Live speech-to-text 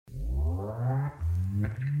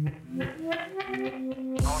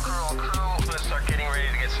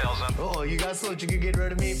Oh, you guys thought you could get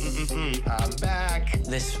rid of me? I'm back.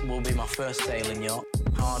 This will be my first sailing yacht.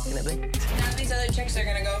 How hard can it be? None of these other chicks are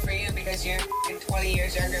gonna go for you because you're 20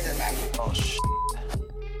 years younger than them. Oh,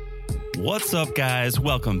 What's up, guys?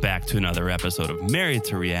 Welcome back to another episode of Married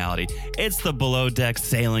to Reality. It's the Below Deck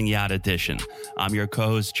Sailing Yacht Edition. I'm your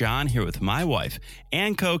co-host, John, here with my wife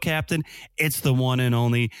and co-captain. It's the one and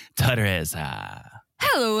only Teresa.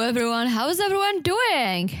 Hello, everyone. How's everyone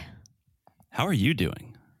doing? How are you doing?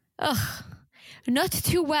 Ugh, not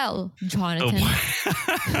too well, Jonathan.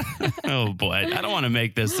 Oh, boy. I don't want to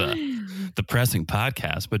make this a depressing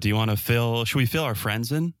podcast, but do you want to should we fill our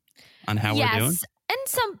friends in on how we're doing?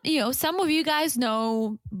 And some of you guys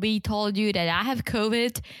know we told you that I have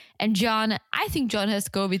COVID, and I think John has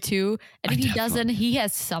COVID too. And if he doesn't, he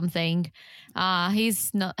has something. He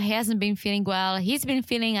hasn't been feeling well. He's been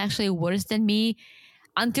feeling actually worse than me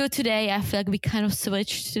until today. I feel like we kind of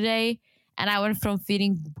switched today, and I went from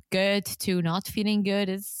feeling good to not feeling good.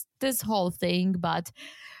 It's this whole thing, but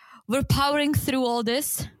we're powering through all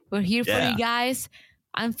this. We're here for you guys.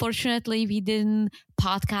 Unfortunately, we didn't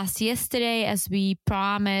podcast yesterday as we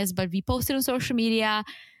promised, but we posted on social media.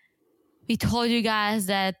 We told you guys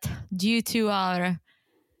that due to our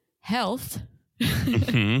health,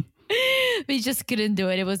 we just couldn't do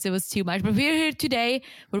it. It was too much. But we're here today.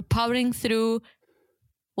 We're powering through.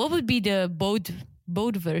 What would be the boat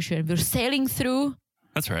version? We're sailing through.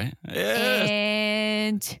 That's right. Yeah.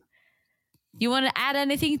 And you want to add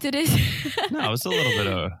anything to this? No, it's a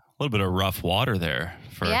little bit of rough water there.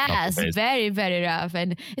 Yes, very, very rough.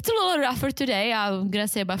 And it's a little rougher today. I'm going to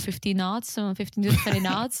say about 15 knots, 15 to 20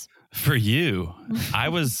 knots. For you,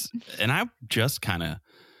 I'm just kind of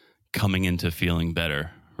coming into feeling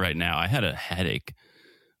better right now. I had a headache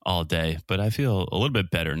all day, but I feel a little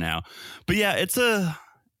bit better now. But yeah,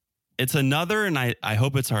 it's another, and I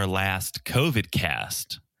hope it's our last COVID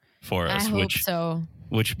cast for us. I hope so.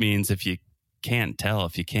 Which means if you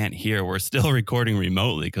can't hear, we're still recording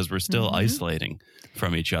remotely because we're still isolating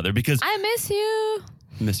from each other, because I miss you.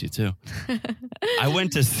 Miss you too. I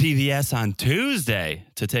went to CVS on Tuesday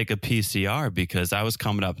to take a PCR because I was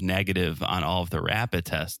coming up negative on all of the rapid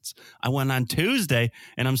tests. I went on Tuesday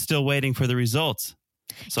and I'm still waiting for the results.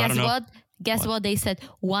 So Guess what? They said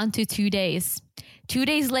 1 to 2 days. 2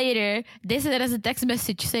 days later, they said that as a text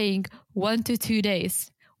message saying 1 to 2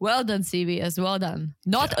 days. Well done, CVS. Well done.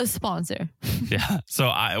 Not a sponsor. Yeah.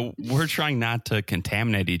 So we're trying not to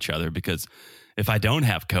contaminate each other, because if I don't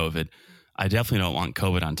have COVID, I definitely don't want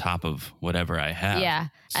COVID on top of whatever I have. Yeah.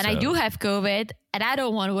 And I do have COVID, and I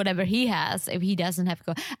don't want whatever he has if he doesn't have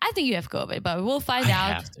COVID. I think you have COVID, but we'll find out.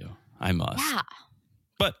 I have to. I must. Yeah.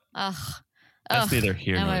 But that's neither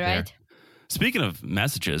here nor there. Right? Speaking of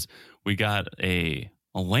messages, we got a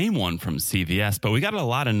lame one from CVS, but we got a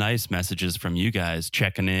lot of nice messages from you guys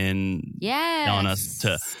checking in, telling us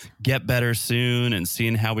to get better soon and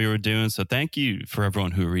seeing how we were doing. So thank you for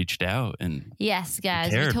everyone who reached out. And yes,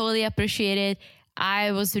 guys, we totally appreciate it.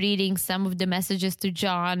 I was reading some of the messages to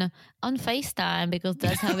John on FaceTime because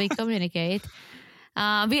that's how we communicate.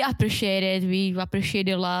 We appreciate it. We appreciate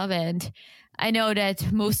your love. And I know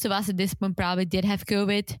that most of us at this point probably did have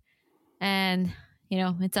COVID. And,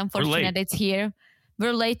 it's unfortunate it's here.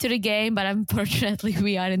 We're late to the game, but unfortunately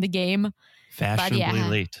we are in the game. Fashionably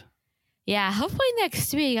late. Yeah, hopefully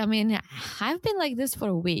next week. I mean, I've been like this for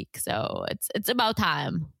a week, so it's about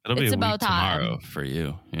time. It'll be about tomorrow for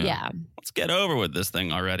you. Yeah. Let's get over with this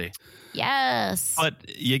thing already. Yes.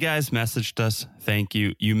 But you guys messaged us. Thank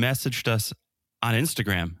you. You messaged us on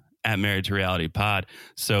Instagram at Married to Reality Pod.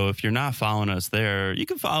 So if you're not following us there, you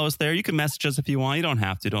can follow us there. You can message us if you want. You don't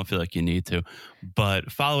have to. Don't feel like you need to.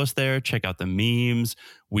 But follow us there. Check out the memes.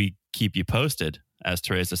 We keep you posted. As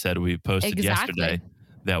Teresa said, we posted yesterday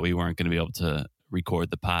that we weren't going to be able to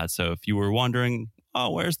record the pod. So if you were wondering,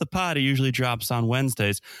 where's the pod? It usually drops on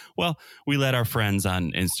Wednesdays. Well, we let our friends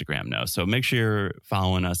on Instagram know. So make sure you're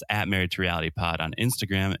following us at Married to Reality Pod on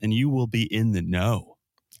Instagram, and you will be in the know.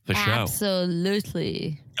 For sure.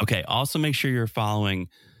 Absolutely. Okay. Also, make sure you're following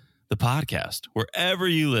the podcast wherever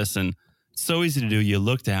you listen. It's so easy to do. You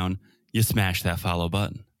look down, you smash that follow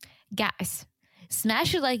button. Guys,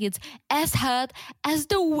 smash it like it's as hot as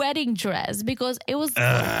the wedding dress, because it was.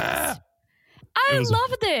 I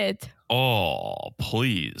loved it. Oh,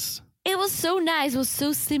 please. It was so nice. It was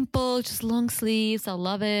so simple. Just long sleeves. I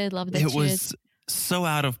love it. Love that shit. It was so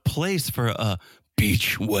out of place for a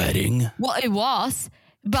beach wedding. Well, it was.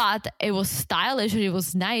 But it was stylish and it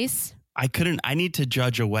was nice. I need to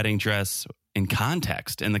judge a wedding dress in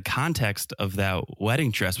context. And the context of that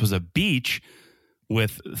wedding dress was a beach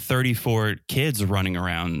with 34 kids running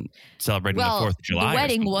around celebrating the 4th of July. The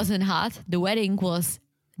wedding wasn't hot. The wedding was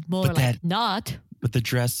more But like not. But the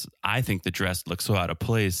dress, I think the dress looks so out of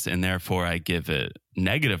place, and therefore I give it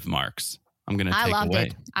negative marks. I'm going to take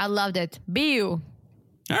away. I loved it. Be you.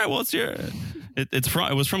 All right, well,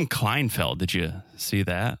 it was from Kleinfeld. Did you see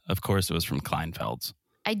that? Of course, it was from Kleinfeld's.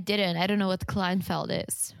 I didn't. I don't know what Kleinfeld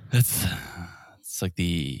is. It's like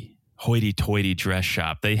the hoity-toity dress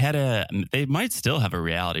shop. They might still have a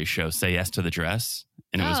reality show, Say Yes to the Dress,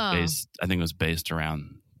 and I think it was based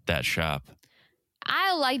around that shop.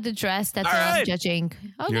 I like the dress. That's all all right. I'm judging.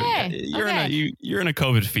 Okay. You're in a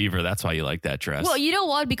COVID fever. That's why you like that dress. Well, you know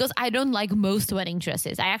what? Because I don't like most wedding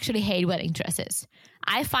dresses. I actually hate wedding dresses.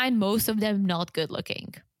 I find most of them not good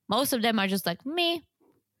looking. Most of them are just like me.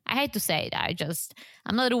 I hate to say it.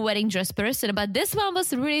 I'm not a wedding dress person, but this one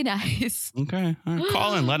was really nice. Okay. All right.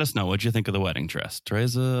 Call in. Let us know. What'd you think of the wedding dress?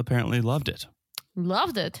 Teresa apparently loved it.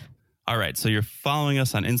 Loved it. All right. So you're following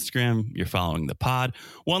us on Instagram. You're following the pod.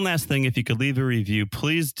 One last thing. If you could leave a review,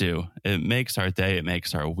 please do. It makes our day. It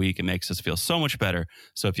makes our week. It makes us feel so much better.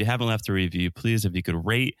 So if you haven't left a review, please, if you could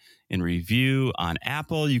rate and review on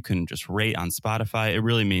Apple, you can just rate on Spotify. It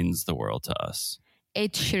really means the world to us.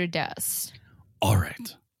 It sure does. All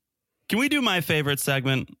right. Can we do my favorite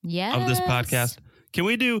segment of this podcast? Can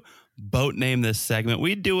we do boat name this segment?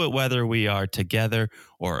 We do it whether we are together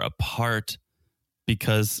or apart.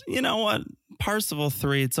 Because you know what? Parsifal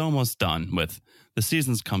 3, it's almost done with. The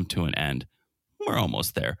season's come to an end. We're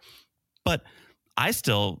almost there. But I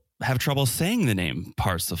still have trouble saying the name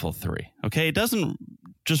Parsifal 3. Okay? It doesn't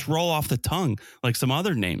just roll off the tongue like some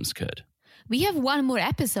other names could. We have one more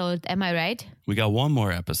episode. Am I right? We got one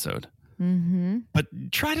more episode. Mm-hmm. But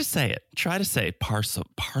try to say it. Try to say Parsifal.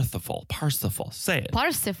 Say it.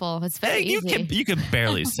 Parsifal. It's very easy. You can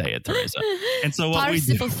barely say it, Teresa. And so what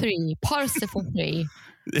Parsifal we do... 3. Parsifal 3.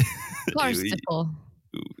 Parsifal.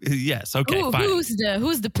 Yes. Okay. Ooh, fine.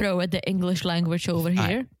 Who's the pro at the English language over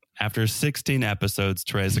here? After 16 episodes,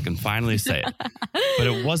 Teresa can finally say it. But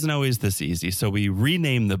it wasn't always this easy. So we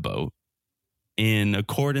renamed the boat in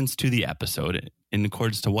accordance to the episode, in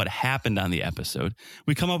accordance to what happened on the episode.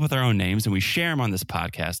 We come up with our own names and we share them on this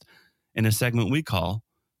podcast in a segment we call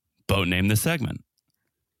Boat Name the Segment.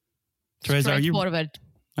 Teresa, are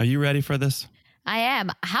you ready for this? I am.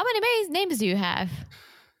 How many names do you have?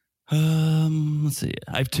 Let's see.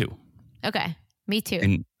 I have 2. Okay. Me too.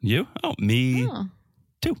 And you? Oh, me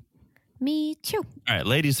too. Me too. All right.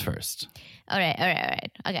 Ladies first. All right.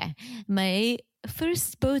 Okay. My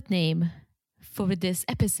first boat name for this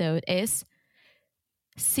episode is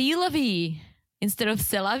C'est la vie. Instead of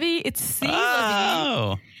C'est la vie, it's C'est la vie.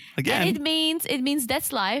 Oh, again. And it means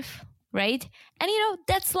that's life, right? And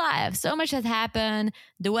that's life. So much has happened.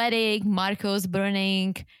 The wedding, Marcos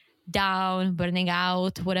burning down, burning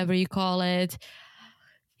out, whatever you call it.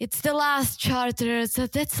 It's the last charter, so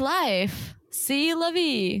that's life. C'est la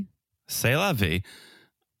vie. C'est la vie.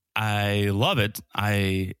 I love it.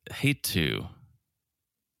 I hate to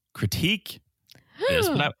critique this,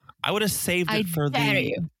 but I would have saved it for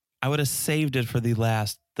I would have saved it for the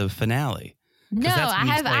finale. No, I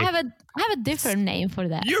have a different name for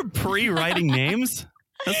that. You're pre-writing names?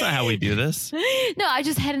 That's not how we do this. No, I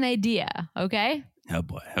just had an idea, okay? Oh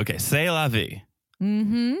boy. Okay, C'est la vie.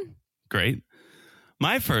 Mm-hmm. Great.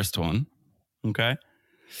 My first one, okay?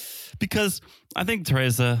 Because I think,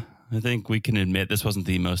 Teresa, we can admit this wasn't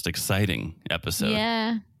the most exciting episode.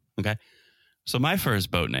 Yeah. Okay. So my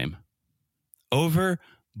first boat name,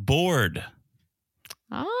 Overboard.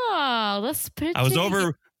 Oh, that's pretty. I was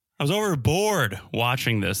overboard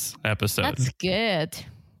watching this episode. That's good.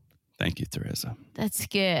 Thank you, Teresa. That's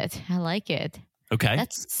good. I like it. Okay.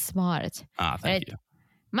 That's smart. Thank you.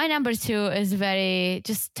 My number 2 is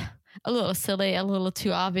just a little silly, a little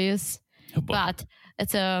too obvious. Oh boy. But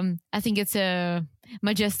I think it's a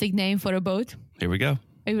majestic name for a boat. Here we go.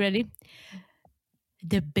 Are you ready?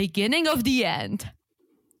 The beginning of the end.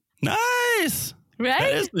 Nice. Right?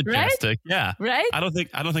 That is majestic. Right? Yeah. Right? I don't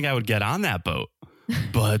think I would get on that boat.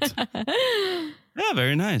 But yeah,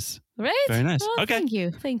 very nice. Right? Very nice. Well, okay.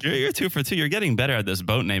 Thank you. You're 2 for 2. You're getting better at this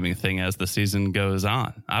boat naming thing as the season goes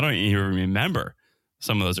on. I don't even remember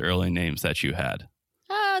some of those early names that you had.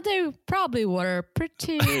 They probably were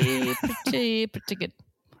pretty good.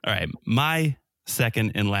 All right. My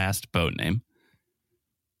second and last boat name.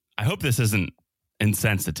 I hope this isn't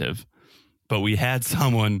insensitive, but we had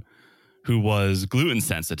someone who was gluten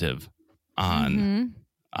sensitive on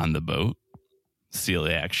the boat.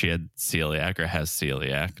 Celiac. She had celiac or has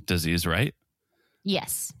celiac disease, right?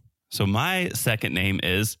 Yes. So my second name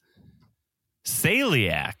is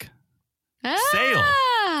Celiac.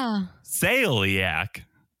 Ah! Celiac.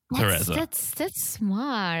 Teresa. That's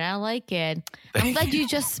smart. I like it. I'm glad you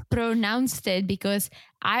just pronounced it because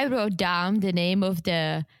I wrote down the name of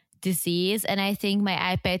the disease and I think my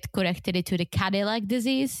iPad corrected it to the Cadillac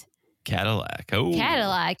disease. Cadillac. Oh.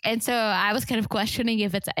 Cadillac. And so I was kind of questioning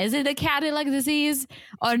if is it a Cadillac disease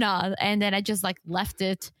or not? And then I just like left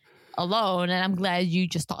it alone and I'm glad you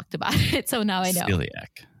just talked about it. So now I know.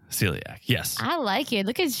 Celiac. Yes. I like it.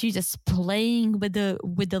 Look at you just playing with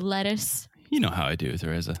the letters. You know how I do,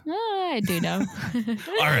 Teresa. Oh, I do know.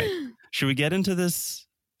 All right. Should we get into this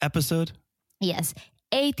episode? Yes.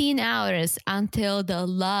 18 hours until the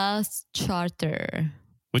last charter.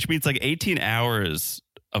 Which means like 18 hours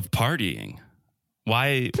of partying.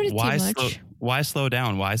 Why slow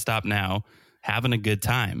down? Why stop now? Having a good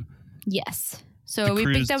time. Yes. So we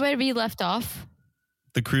picked up where we left off.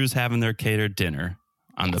 The crew's having their catered dinner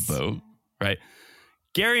on the boat, right?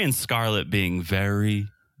 Gary and Scarlett being very,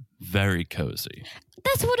 very cozy.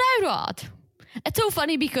 That's what I wrote. It's so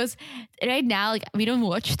funny because right now, like, we don't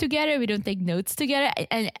watch together, we don't take notes together,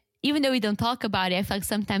 and even though we don't talk about it, I feel like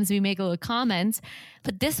sometimes we make little comments.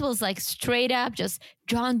 But this was like straight up, just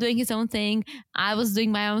John doing his own thing. I was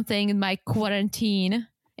doing my own thing in my quarantine,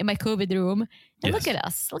 in my COVID room. And look at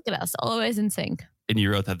us, always in sync. And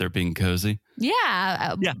you wrote that they're being cozy?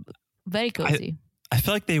 Yeah. Very cozy. I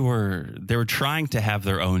feel like they were trying to have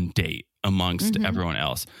their own date amongst everyone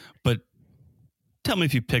else. But tell me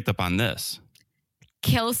if you picked up on this.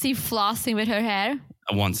 Kelsey flossing with her hair.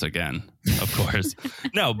 Once again, of course.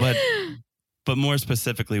 No, but more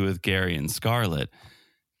specifically with Gary and Scarlett.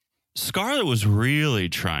 Scarlett was really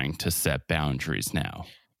trying to set boundaries now.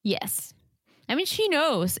 Yes. I mean, she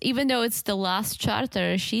knows. Even though it's the last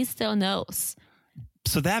charter, she still knows.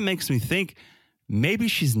 So that makes me think maybe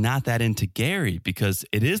she's not that into Gary because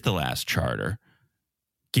it is the last charter.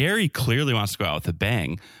 Gary clearly wants to go out with a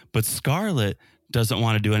bang, but Scarlett doesn't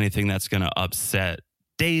want to do anything that's going to upset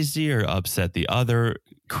Daisy or upset the other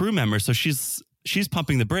crew members. So she's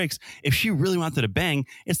pumping the brakes. If she really wanted a bang,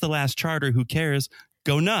 it's the last charter. Who cares?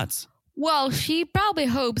 Go nuts. Well, she probably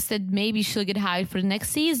hopes that maybe she'll get hired for the next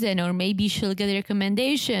season, or maybe she'll get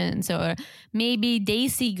recommendations, or maybe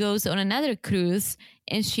Daisy goes on another cruise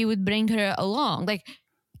and she would bring her along. Like,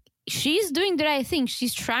 she's doing the right thing.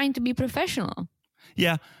 She's trying to be professional.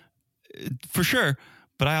 Yeah, for sure.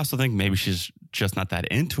 But I also think maybe she's just not that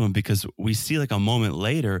into him because we see like a moment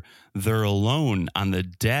later, they're alone on the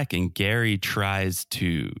deck and Gary tries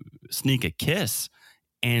to sneak a kiss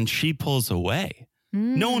and she pulls away.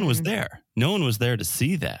 No one was there. No one was there to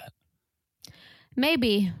see that.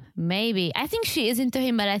 Maybe. I think she is into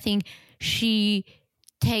him, but I think she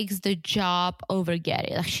takes the job over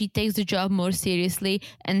Gary. Like, she takes the job more seriously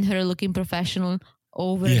and her looking professional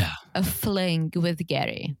over a fling with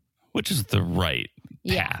Gary. Which is the right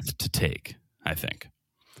path to take, I think.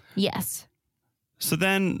 Yes. So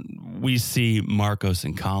then we see Marcos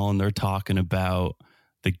and Colin. They're talking about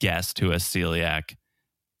the guest who has celiac.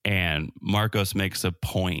 And Marcos makes a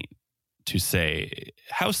point to say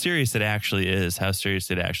how serious it actually is, how serious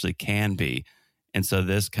it actually can be. And so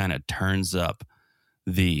this kind of turns up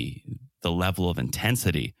the level of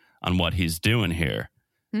intensity on what he's doing here.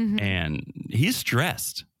 Mm-hmm. And he's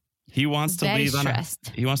stressed. He wants to leave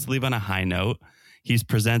on a high note. He's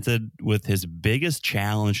presented with his biggest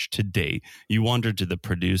challenge to date. You wonder, did the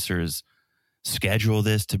producers schedule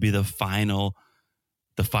this to be the final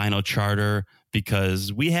charter?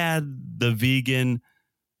 Because we had the vegan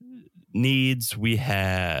needs, we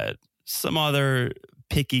had some other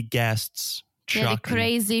picky guests. The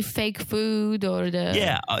crazy fake food or the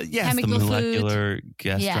the molecular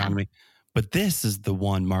gastronomy. Yeah. But this is the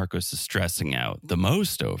one Marcos is stressing out the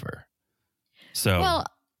most over. So, well,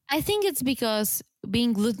 I think it's because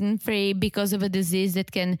being gluten-free because of a disease that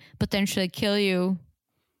can potentially kill you,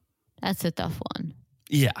 that's a tough one.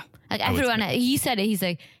 Yeah. Like everyone, he said it, he's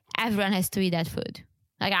like, everyone has to eat that food.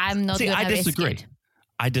 Like, I'm not going to risk it.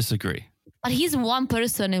 I disagree. But he's one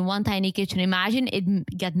person in one tiny kitchen. Imagine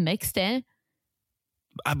it get mixed in.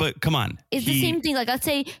 But come on. It's the same thing. Like, let's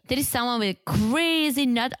say there is someone with a crazy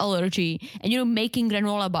nut allergy and you're making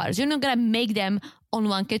granola bars. You're not going to make them on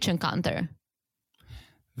one kitchen counter.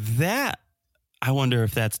 That, I wonder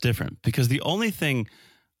if that's different. Because the only thing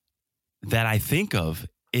that I think of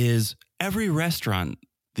is every restaurant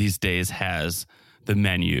these days has the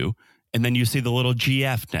menu. And then you see the little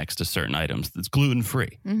GF next to certain items that's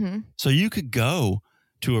gluten-free. Mm-hmm. So you could go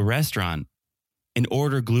to a restaurant and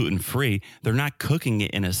order gluten-free. They're not cooking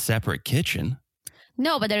it in a separate kitchen.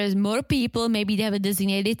 No, but there is more people. Maybe they have a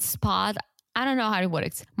designated spot. I don't know how it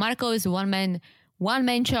works. Marco is one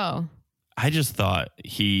man show. I just thought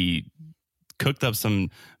he cooked up some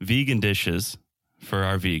vegan dishes for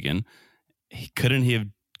our vegan. Couldn't he have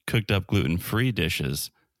cooked up gluten-free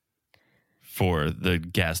dishes for the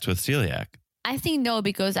guest with celiac? I think no,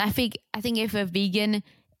 because I think if a vegan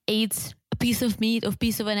eats a piece of meat or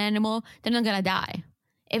piece of an animal, they're not gonna die.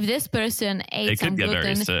 If this person ate They some could get gluten,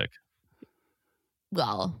 very sick.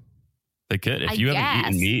 well, They could. If I you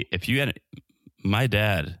haven't guess. eaten meat, my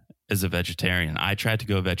dad is a vegetarian. I tried to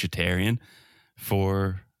go vegetarian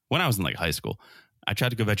when I was in like high school. I tried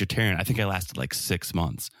to go vegetarian. I think I lasted like 6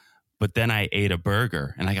 months. But then I ate a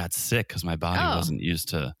burger and I got sick because my body wasn't used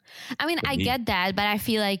to. I mean, I meat. get that, but I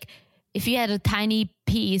feel like if you had a tiny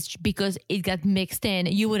piece because it got mixed in,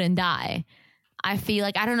 you wouldn't die. I feel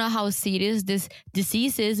like, I don't know how serious this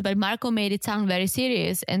disease is, but Marco made it sound very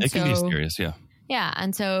serious. And It so, can be serious, yeah. yeah.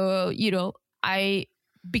 And so,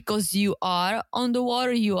 because you are on the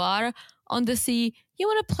water, you are on the sea, you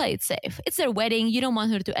want to play it safe. It's their wedding. You don't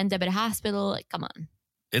want her to end up at a hospital. Like, come on.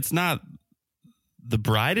 It's not, the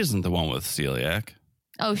bride isn't the one with celiac.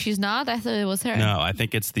 Oh, she's not? I thought it was her. No, I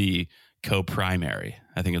think it's the co-primary.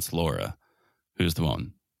 I think it's Laura who's the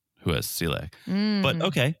one who has celiac. But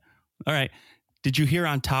okay. All right. Did you hear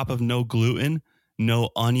on top of no gluten, no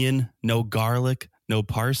onion, no garlic, no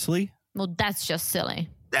parsley? Well, that's just silly.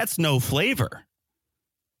 That's no flavor.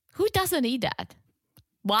 Who doesn't eat that? Come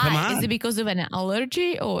Why? on. Is it because of an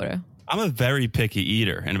allergy or? I'm a very picky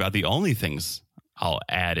eater, and about the only things I'll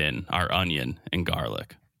add in are onion and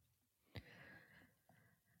garlic.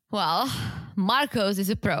 Well, Marcos is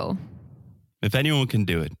a pro. If anyone can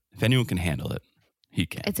do it, if anyone can handle it, he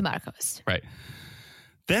can. It's Marcos. Right.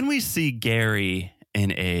 Then we see Gary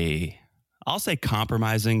in I'll say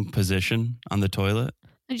compromising position on the toilet.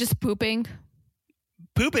 And just pooping.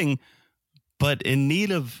 Pooping, but in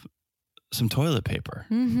need of some toilet paper.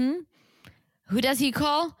 Who does he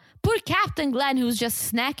call? Poor Captain Glenn, who's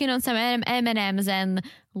just snacking on some M&Ms and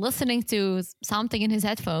listening to something in his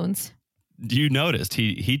headphones. You noticed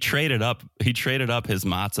he traded up. He traded up his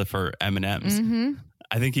matzah for M&Ms.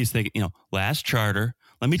 I think he's thinking, last charter.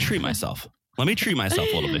 Let me treat myself. Let me treat myself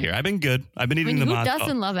a little bit here. I've been good. I've been I eating mean, the who matzah.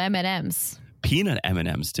 doesn't love M&Ms? Peanut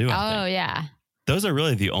M&Ms too. I Oh, think. yeah. Those are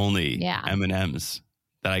really the only Yeah. M&Ms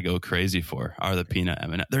that I go crazy for. Are the peanut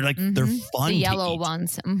M&Ms? They're like they're fun. The yellow to eat.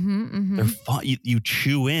 ones. They're fun. You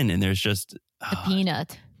chew in, and there's just The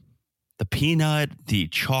peanut. the peanut, the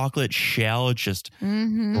chocolate shell just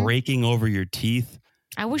breaking over your teeth.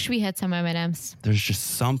 I wish we had some M&Ms. There's just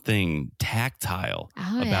something tactile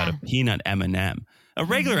Oh, about yeah. a peanut M&M. A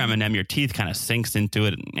regular M&M, your teeth kind of sinks into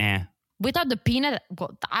it. And, Without the peanut,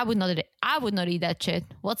 well, I would not eat that shit.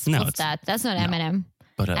 What's it's- that? That's not M&M.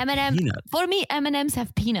 But a M&M peanut. for me, M&Ms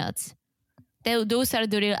have peanuts. Those are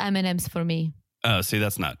the real M&Ms for me. Oh, see,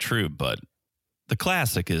 that's not true. But the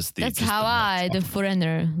classic is the. That's just how the nuts the one.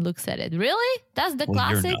 foreigner, looks at it. Really? That's the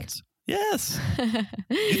Well, you're classic. nuts. Yes.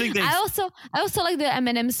 You think they? I also like the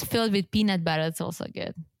M&Ms filled with peanut butter. It's also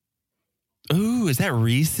good. Ooh, is that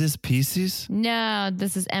Reese's Pieces? No,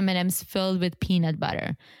 this is M&Ms filled with peanut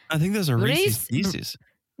butter. I think those are Reese's Reese- Pieces.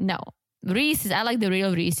 No, Reese's. I like the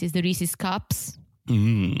real Reese's. The Reese's cups. All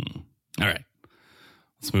right.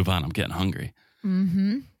 Let's move on. I'm getting hungry.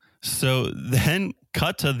 So then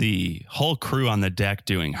cut to the whole crew on the deck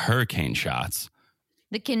doing hurricane shots.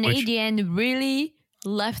 The Canadian really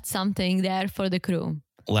left something there for the crew.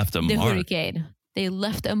 Left a The mark. hurricane. They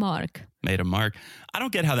left a mark. Made a mark. I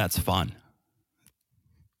don't get how that's fun.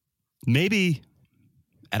 Maybe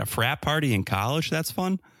at a frat party in college, that's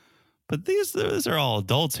fun. But these are all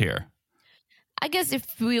adults here. I guess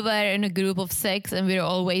if we were in a group of 6 and we were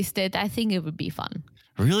all wasted, I think it would be fun.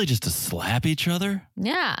 Really, just to slap each other?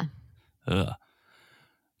 Yeah. Ugh.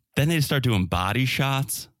 Then they start doing body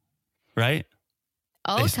shots, right?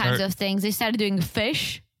 All They kinds start- of things. They started doing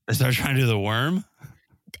fish. They start trying to do the worm.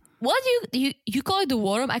 What do you call it the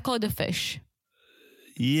worm? I call it the fish.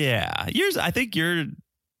 Yeah. I think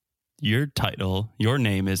your title, your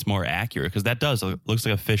name is more accurate because that looks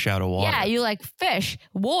like a fish out of water. Yeah, you like fish.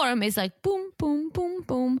 Worm is like boom, boom, boom,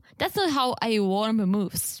 boom. That's not how a worm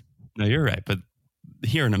moves. No, you're right. But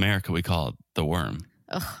here in America, we call it the worm.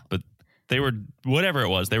 Ugh. But they were, whatever it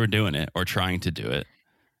was, they were doing it or trying to do it.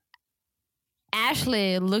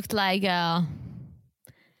 Ashley looked like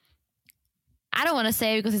I don't want to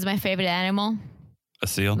say it because it's my favorite animal. A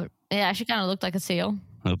seal? Yeah, she kind of looked like a seal.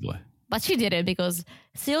 Oh, boy. But she did it because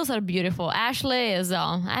seals are beautiful. Ashley is a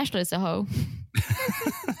hoe.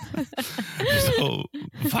 So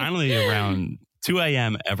finally around 2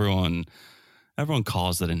 a.m., everyone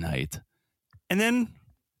calls it a night. And then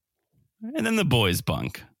the boys'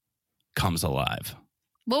 bunk comes alive.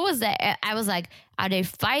 What was that? I was like, are they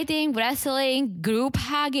fighting, wrestling, group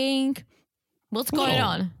hugging? What's going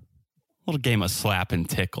on? little game of slap and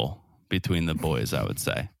tickle between the boys, I would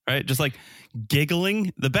say. Right? Just like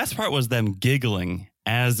giggling. The best part was them giggling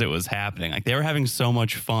as it was happening. Like they were having so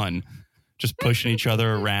much fun, just pushing each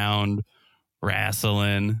other around,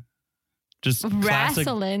 wrestling. Just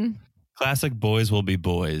classic boys will be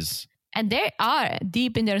boys. And they are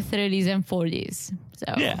deep in their 30s and 40s.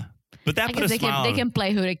 So yeah. But that I put a guess smile. they can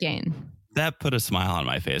play hurricane. That put a smile on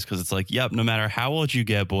my face because it's like, yep, no matter how old you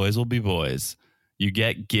get, boys will be boys. You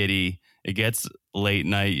get giddy. It gets late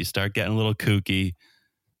night. You start getting a little kooky.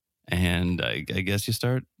 And I guess you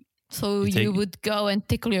start. So you would go and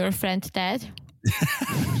tickle your friend Ted?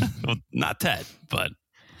 Well, not Ted, but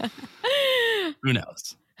who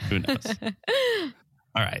knows? Who knows?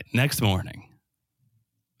 All right. Next morning,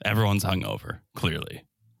 everyone's hungover, clearly.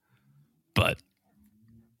 But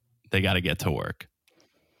they got to get to work.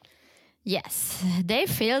 Yes. They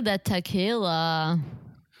feel the tequila.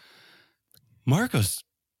 Marcos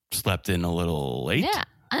slept in a little late. Yeah.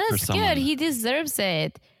 And that's good. He deserves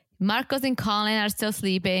it. Marcos and Colin are still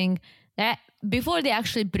sleeping. Before they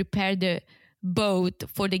actually prepare the boat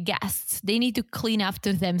for the guests, they need to clean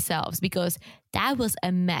after themselves because that was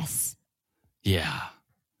a mess. Yeah.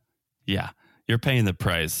 Yeah. You're paying the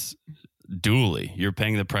price duly. You're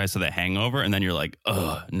paying the price of the hangover, and then you're like,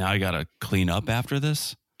 ugh, now I got to clean up after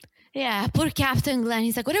this? Yeah, poor Captain Glenn.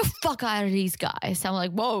 He's like, what the fuck are these guys? I'm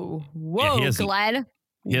like, whoa, Glenn.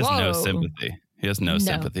 He has no sympathy. He has no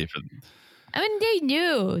sympathy for them. I mean, they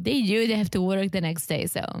knew they have to work the next day,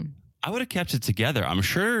 so. I would have kept it together. I'm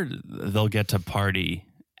sure they'll get to party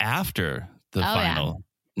after the final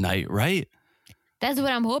night, right? That's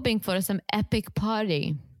what I'm hoping for, some epic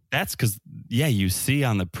party. That's because, you see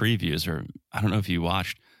on the previews, or I don't know if you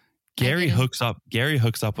watched, Gary hooks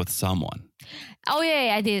up with someone. Oh,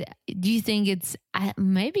 yeah, I did. Do you think it's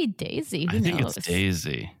maybe Daisy? Who knows? I think it's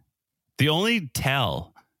Daisy. The only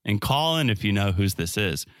tell, and call in if you know whose this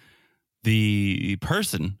is, the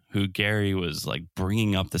person who Gary was like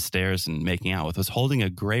bringing up the stairs and making out with was holding a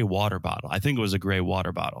gray water bottle. I think it was a gray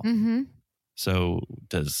water bottle. Mm-hmm. So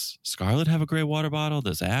does Scarlett have a gray water bottle?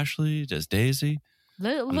 Does Ashley? Does Daisy?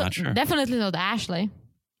 I'm not sure. Definitely not Ashley.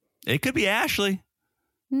 It could be Ashley.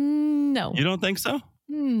 No. You don't think so?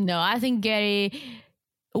 No, I think Gary,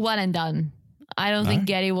 one and done. I don't think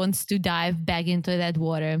Gary wants to dive back into that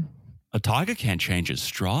water. A tiger can't change his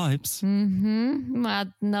stripes. Mm-hmm.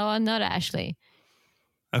 No, not Ashley.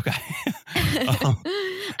 Okay.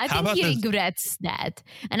 I think he regrets that.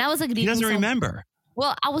 And I was like, he doesn't remember.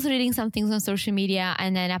 Well, I was reading some things on social media,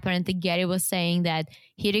 and then apparently Gary was saying that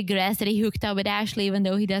he regrets that he hooked up with Ashley, even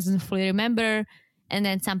though he doesn't fully remember. And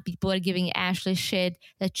then some people are giving Ashley shit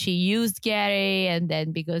that she used Gary, and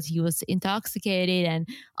then because he was intoxicated and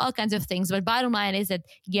all kinds of things. But bottom line is that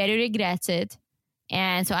Gary regrets it.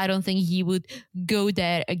 And so I don't think he would go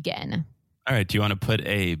there again. All right. Do you want to put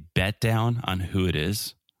a bet down on who it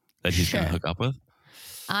is that he's going to hook up with?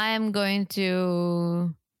 I am going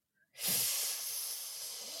to...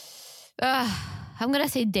 I'm going to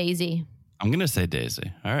say Daisy. I'm going to say Daisy.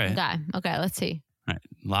 All right. Okay, let's see. All right.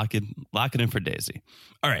 Lock it in for Daisy.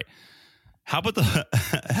 All right. How about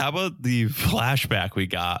the flashback we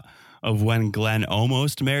got of when Glenn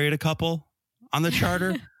almost married a couple on the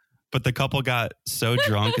charter, but the couple got so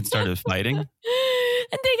drunk and started fighting. And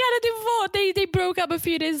they got a divorce. They broke up a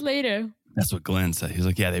few days later. That's what Glenn said. He's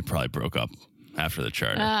like, yeah, they probably broke up after the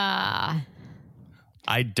charter.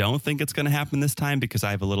 I don't think it's going to happen this time because I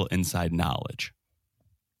have a little inside knowledge.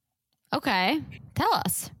 Okay. Tell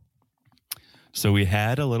us. So we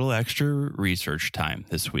had a little extra research time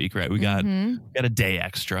this week, right? We got a day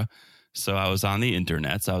extra. So I was on the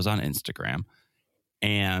internets. I was on Instagram.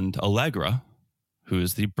 And Allegra, who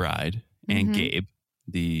is the bride, and Gabe,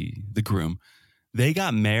 the groom, they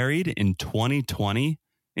got married in 2020,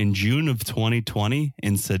 in June of 2020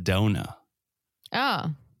 in Sedona.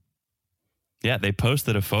 Oh. Yeah, they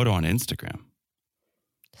posted a photo on Instagram.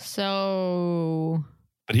 So...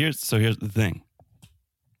 But here's the thing.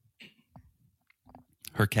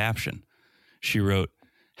 Her caption, she wrote,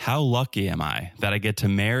 "How lucky am I that I get to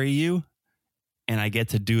marry you and I get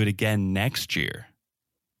to do it again next year."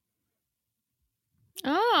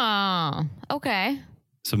 Oh, okay.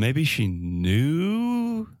 So maybe she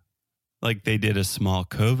knew, like they did a small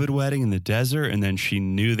COVID wedding in the desert, and then she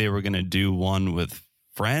knew they were going to do one with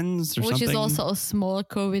friends or something. Which is also a small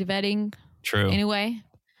COVID wedding. True. Anyway.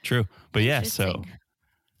 True. But yeah,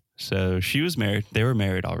 so she was married. They were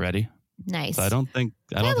married already. Nice. So I don't think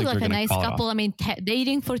they look like a nice couple. I mean,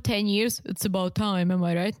 dating for 10 years, it's about time. Am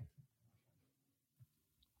I right?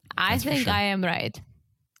 I think I am right.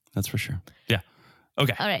 That's for sure. Yeah.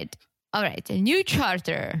 Okay. All right. A new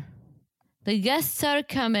charter. The guests are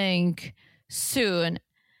coming soon.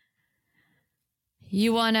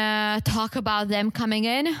 You want to talk about them coming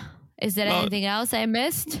in? Is there anything else I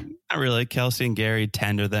missed? Not really. Kelsey and Gary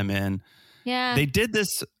tender them in. Yeah. They did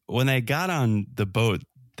this when they got on the boat.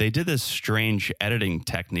 They did this strange editing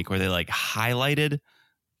technique where they like highlighted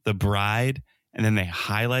the bride and then they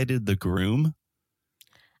highlighted the groom.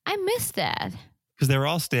 I missed that. Because they were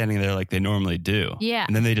all standing there like they normally do. Yeah.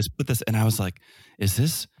 And then they just put this, and I was like, is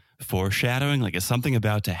this foreshadowing? Like, is something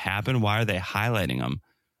about to happen? Why are they highlighting them?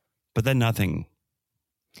 But then nothing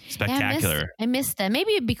spectacular. I missed that.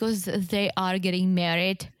 Maybe because they are getting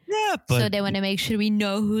married. Yeah, but so they want to make sure we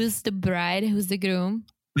know who's the bride, who's the groom.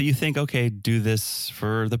 But you think, okay, do this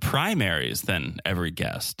for the primaries then, every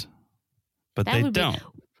guest. But That they would be- don't.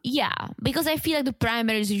 Yeah, because I feel like the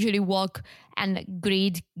primaries usually walk and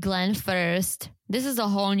greet Glenn first. This is a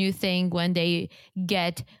whole new thing when they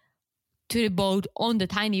get to the boat on the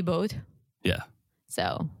tiny boat. Yeah.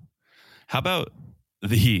 So How about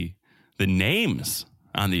the names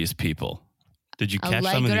on these people? Did you catch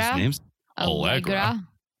some of these Allegra. names? Allegra.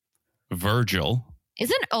 Virgil.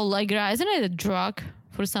 Isn't it a drug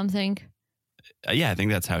for something? Yeah, I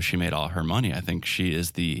think that's how she made all her money. I think she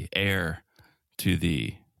is the heir to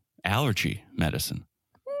the allergy medicine.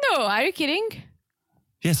 No, are you kidding?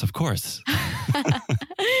 Yes, of course.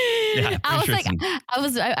 Yeah, I was sure like,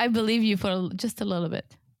 it's I believe you for just a little bit.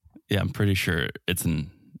 Yeah, I'm pretty sure it's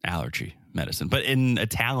an allergy medicine. But in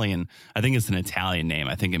Italian, I think it's an Italian name.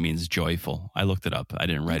 I think it means joyful. I looked it up. I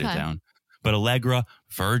didn't write it Okay. down. But Allegra,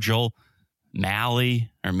 Virgil,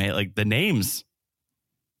 like the names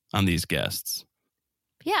on these guests.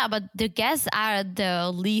 Yeah, but the guests are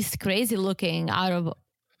the least crazy looking out of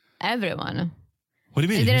everyone. What do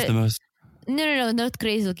you mean? They're- Who's the most No, not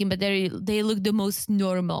crazy looking, but they look the most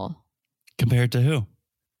normal compared to who?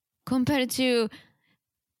 compared to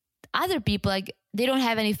other people. Like they don't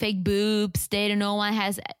have any fake boobs. No one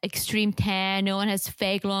has extreme tan. No one has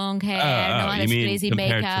fake long hair. no one you has mean crazy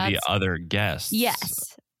compared makeup. to the other guests?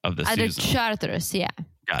 Yes, Of the other season. charters. Yeah,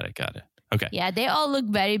 Got it. Okay. yeah. They all look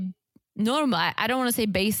very normal. I don't want to say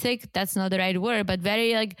basic. That's not the right word, but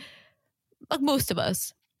very like most of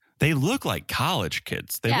us. They look like college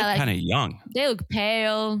kids. They Yeah, look like- kind of young. They look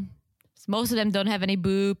pale. Most of them don't have any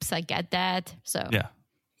boobs. I get that. So Yeah.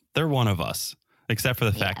 They're one of us, except for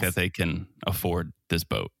the fact Yes. that they can afford this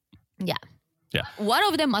boat. yeah. Yeah. One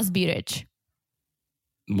of them must be rich.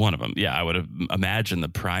 One of them. Yeah, I would have imagined the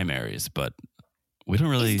primaries, but we don't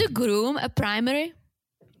really Is the groom a primary?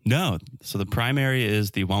 know. So the primary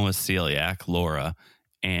is the one with celiac, Laura,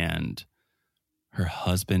 and her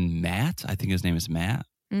husband, Matt. I think his name is Matt.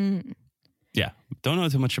 Mm. Yeah. Don't know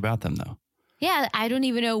too much about them, though. Yeah, I don't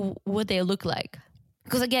even know what they look like.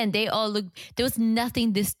 Because again, they all look, there was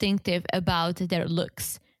nothing distinctive about their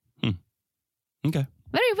looks. Okay.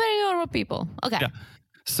 Very, very normal people. Okay. Yeah.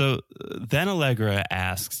 So then Allegra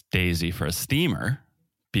asks Daisy for a steamer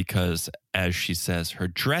because, as she says, her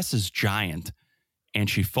dress is giant and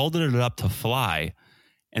she folded it up to fly.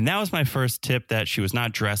 And that was my first tip that she was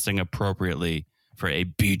not dressing appropriately for a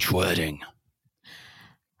beach wedding.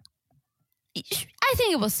 I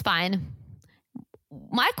think it was fine.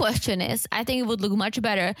 My question is, I think it would look much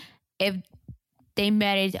better if they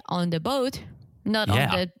married on the boat, not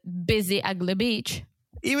Yeah. on the busy, ugly beach.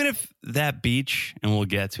 Even if that beach, and we'll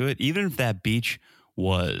get to it, even if that beach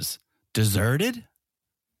was deserted,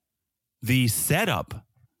 the setup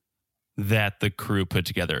that the crew put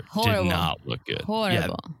together Horrible. did not look good.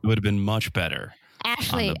 Horrible. Yeah, it would have been much better.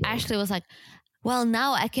 Ashley was like, well,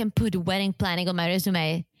 now I can put wedding planning on my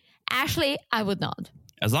resume. Ashley, I would not.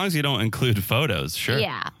 As long as you don't include photos, sure.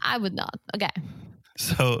 Yeah, I would not. Okay.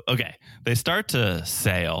 So, okay, they start to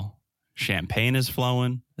sail. Champagne is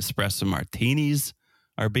flowing. Espresso martinis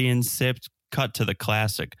are being sipped. Cut to the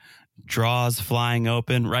classic draws flying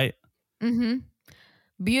open, right? Mm-hmm.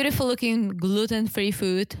 Beautiful looking gluten-free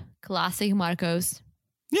food. Classic Marcos.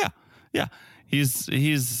 Yeah.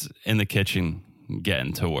 He's in the kitchen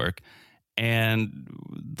getting to work. And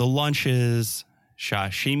the lunch is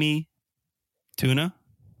sashimi tuna.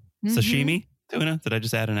 Sashimi tuna. Did I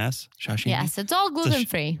just add an S? Sashimi. Yes, it's all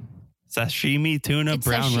gluten-free. Sashimi tuna, It's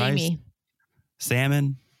brown rice, sashimi.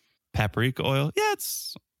 salmon, paprika oil. Yeah,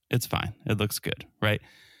 it's fine. It looks good, right?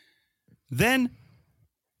 Then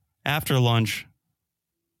after lunch,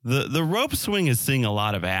 the rope swing is seeing a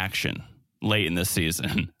lot of action late in the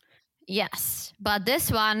season. Yes, but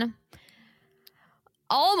this one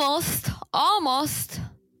almost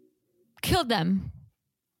killed them.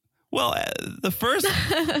 Well, the first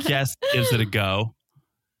guest gives it a go.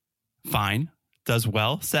 Fine. Does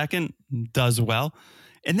well. Second, does well.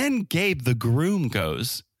 And then Gabe, the groom,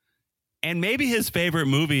 goes. And maybe his favorite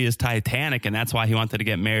movie is Titanic, and that's why he wanted to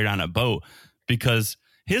get married on a boat, because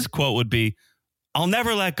his quote would be, "I'll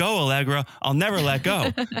never let go, Allegra. I'll never let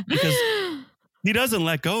go." Because he doesn't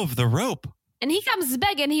let go of the rope. And he comes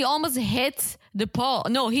back and he almost hits the pole.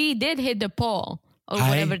 No, he did hit the pole or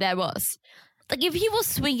whatever that was. Like if he was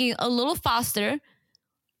swinging a little faster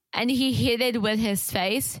and he hit it with his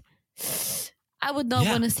face, I would not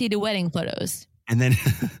want to see the wedding photos. And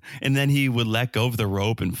then he would let go of the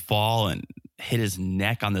rope and fall and hit his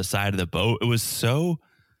neck on the side of the boat. It was so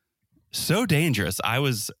dangerous. I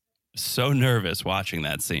was so nervous watching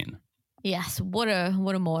that scene. Yes, what a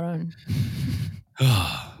moron.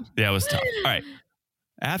 Yeah, it was tough. All right.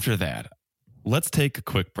 After that, let's take a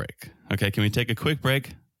quick break. Okay, can we take a quick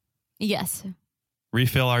break? Yes.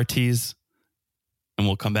 Refill our teas, and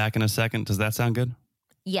we'll come back in a second. Does that sound good?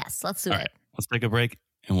 Yes, let's do All it. right, let's take a break,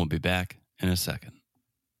 and we'll be back in a second.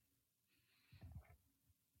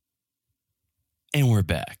 And we're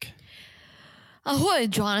back. Ahoy,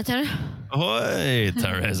 Jonathan. Ahoy,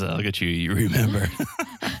 Teresa. Look at you. You remember.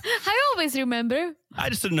 I always remember. I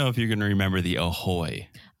just didn't know if you're going to remember the ahoy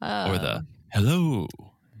or the hello,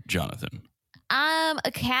 Jonathan. I'm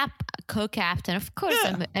a co-captain. Of course,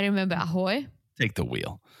 I remember ahoy. Take the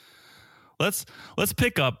wheel. Let's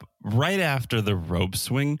pick up right after the rope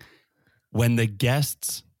swing when the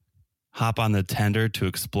guests hop on the tender to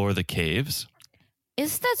explore the caves.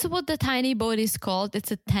 Is that what the tiny boat is called?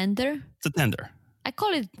 It's a tender? It's a tender. I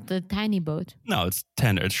call it the tiny boat. No, it's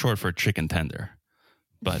tender. It's short for chicken tender.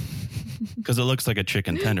 But because it looks like a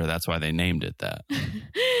chicken tender, that's why they named it that.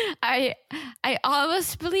 I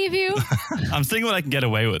almost believe you. I'm seeing what I can get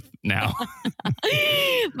away with now.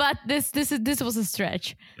 But this was a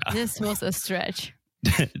stretch. Yeah. This was a stretch.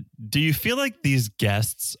 Do you feel like these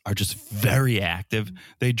guests are just very active?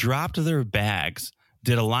 They dropped their bags,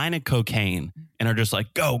 did a line of cocaine, and are just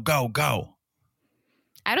like, go, go, go.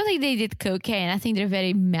 I don't think they did cocaine. I think they're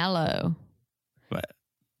very mellow. What?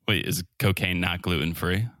 Wait, is cocaine not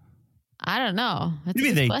gluten-free? I don't know. That's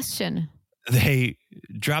a good question. They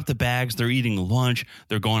drop the bags. They're eating lunch.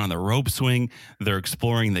 They're going on the rope swing. They're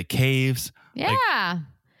exploring the caves. Yeah. Like,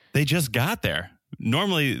 they just got there.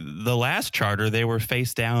 Normally, the last charter, they were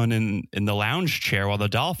face down in the lounge chair while the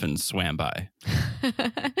dolphins swam by.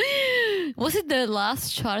 Was it the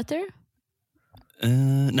last charter?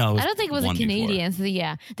 No. I don't think it was the Canadians.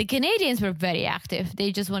 Yeah. The Canadians were very active.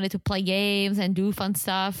 They just wanted to play games and do fun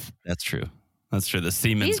stuff. That's true. That's true. The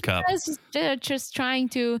Siemens Cup. They're just trying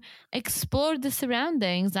to explore the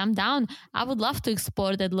surroundings. I'm down. I would love to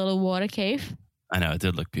explore that little water cave. I know. It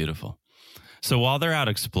did look beautiful. So while they're out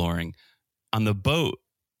exploring, on the boat,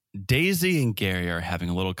 Daisy and Gary are having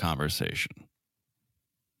a little conversation.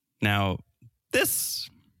 Now, this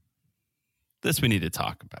we need to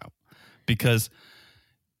talk about because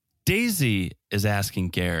Daisy is asking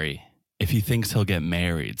Gary if he thinks he'll get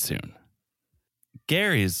married soon.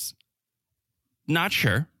 Gary's not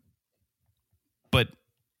sure, but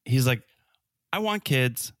he's like, I want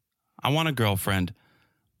kids. I want a girlfriend,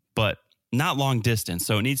 but not long distance.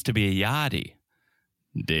 So it needs to be a yachty,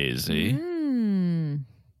 Daisy.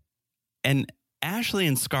 And Ashley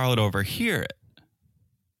and Scarlett overhear it.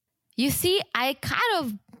 You see, I kind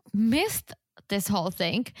of missed this whole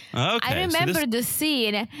thing. Okay, I remember the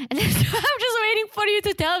scene, and I'm just waiting for you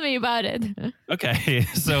to tell me about it. Okay,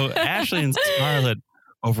 so Ashley and Scarlett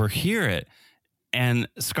overhear it, and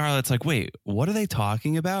Scarlett's like, wait, what are they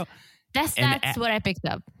talking about? That's what I picked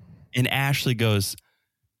up. And Ashley goes,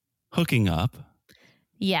 hooking up.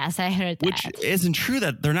 Yes, I heard that. Which isn't true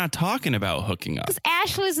that they're not talking about hooking up. Because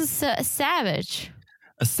Ashley is a savage.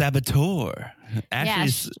 A saboteur.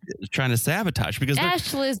 Ashley's trying to sabotage because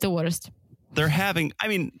Ashley is the worst. They're having, I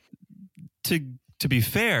mean, to be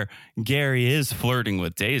fair, Gary is flirting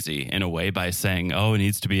with Daisy in a way by saying, oh, it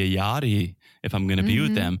needs to be a yachty if I'm going to be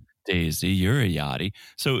with them. Daisy, you're a yachty.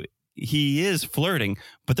 So he is flirting,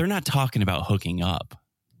 but they're not talking about hooking up.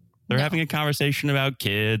 They're having a conversation about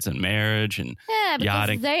kids and marriage and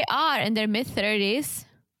yachting. They are in their mid-30s.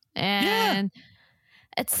 And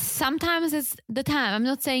sometimes it's the time. I'm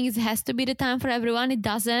not saying it has to be the time for everyone. It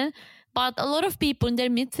doesn't. But a lot of people in their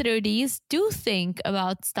mid-30s do think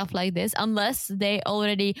about stuff like this unless they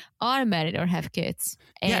already are married or have kids.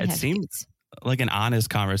 It seems like an honest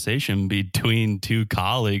conversation between two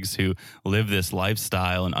colleagues who live this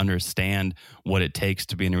lifestyle and understand what it takes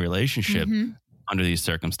to be in a relationship under these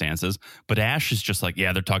circumstances. But Ash is just like,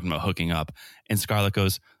 they're talking about hooking up. And Scarlett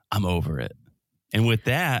goes, I'm over it. And with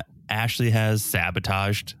that, Ashley has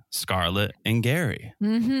sabotaged Scarlett and Gary.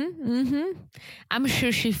 I'm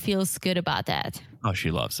sure she feels good about that. Oh,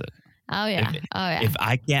 she loves it. Oh, yeah. If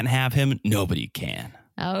I can't have him, nobody can.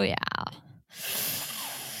 Oh, yeah.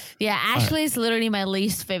 Yeah, Ashley is literally my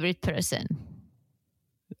least favorite person.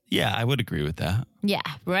 Yeah, I would agree with that. Yeah,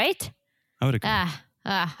 right? I would agree.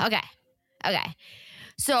 Okay.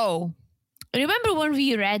 So, remember when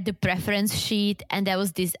we read the preference sheet and there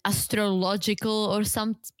was this astrological or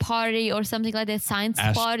some party or something like that, science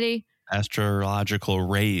party? Astrological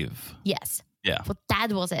rave. Yes. Yeah. But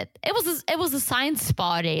that was it. It was a science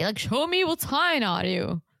party. Like, show me what sign are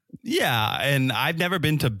you? Yeah, and I've never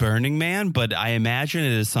been to Burning Man, but I imagine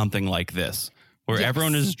it is something like this, where Yes.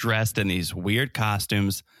 everyone is dressed in these weird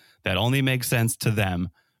costumes that only make sense to them,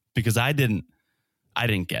 because I didn't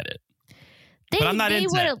get it. But I'm not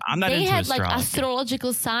into it. I'm not they into had like astrology.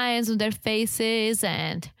 astrological signs on their faces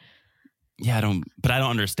and Yeah, I don't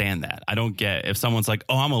understand that. I don't get if someone's like,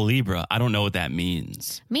 "Oh, I'm a Libra." I don't know what that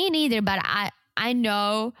means. me neither, but I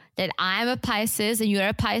know that I'm a Pisces and you're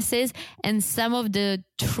a Pisces, and some of the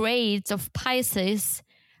traits of Pisces,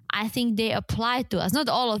 I think they apply to us. Not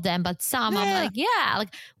all of them, but some. I'm like, yeah,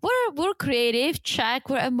 like we're creative, check.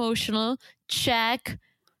 We're emotional, check.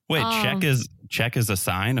 Wait, check is a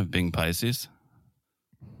sign of being Pisces?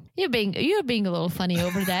 You're being a little funny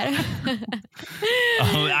over there.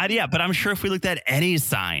 Yeah, but I'm sure if we looked at any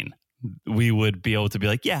sign, we would be able to be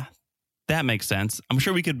like, yeah, that makes sense. I'm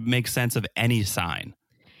sure we could make sense of any sign.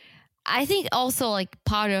 I think also like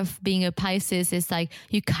part of being a Pisces is like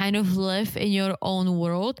you kind of live in your own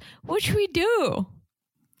world, which we do.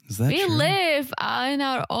 Is that We true? live in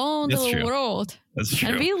our own That's little true. world. That's true.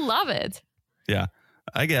 And we love it. Yeah,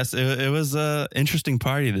 I guess it was a interesting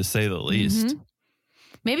party to say the least. Mhm.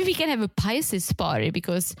 Maybe we can have a Pisces party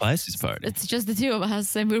because Pisces party. it's just the two of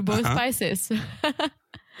us and we're both Pisces.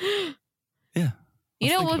 Yeah. You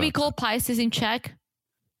Let's know think what we about call Pisces in Czech?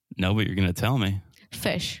 No, but you're going to tell me.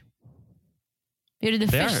 Fish. You're the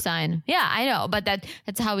They fish are. sign. Yeah, I know, but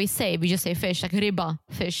that's how we say. We just say fish, like ryba,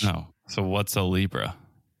 fish. No. So what's a Libra?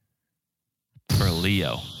 Or a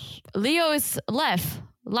Leo? Leo is lev,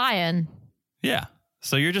 lion. Yeah.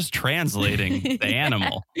 So you're just translating the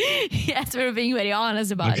animal. Yes, we're being very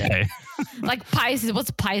honest about it. Okay. Like Pisces, what's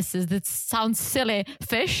Pisces? That sounds silly.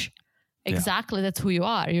 Fish? Exactly, that's who you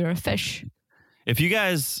are. You're a fish. If you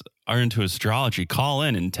guys are into astrology, call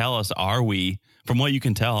in and tell us, from what you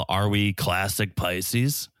can tell, are we classic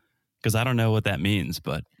Pisces? Because I don't know what that means,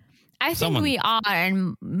 but I think Someone- we are,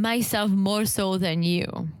 and myself more so than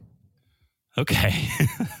you. okay.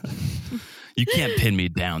 You can't pin me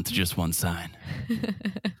down to just one sign.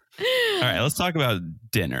 All right, let's talk about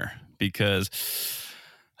dinner, because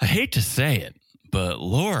I hate to say it, but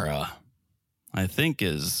Laura, I think,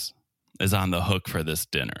 is on the hook for this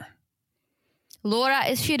dinner. Laura,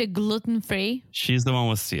 is she the gluten-free? She's the one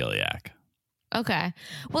with celiac. Okay.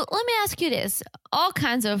 Well, let me ask you this. All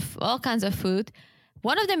kinds of food.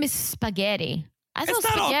 One of them is spaghetti. I thought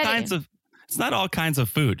spaghetti. It's not all kinds of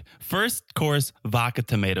food. First course, vodka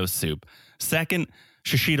tomato soup. Second,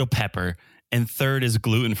 shishito pepper. And third is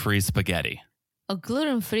gluten-free spaghetti. Oh,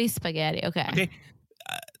 gluten-free spaghetti. Okay. Okay.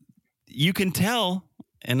 You can tell,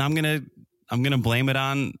 and I'm gonna blame it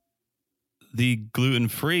on the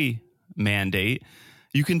gluten-free mandate.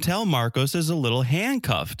 You can tell Marcos is a little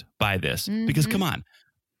handcuffed by this, because come on,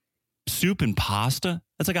 soup and pasta,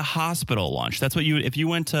 that's like a hospital lunch. That's what if you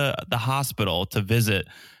went to the hospital to visit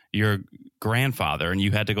your grandfather and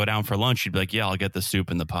you had to go down for lunch, you'd be like, yeah, I'll get the soup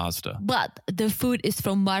and the pasta. But the food is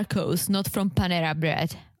from Marcos, not from Panera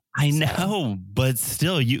Bread. I know, but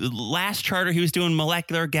still, last charter he was doing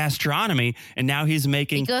molecular gastronomy, and now he's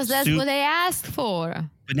making Because that's soup, what they asked for.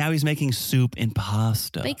 but now he's making soup and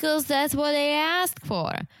pasta. Because that's what they asked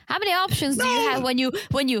for. How many options do you have when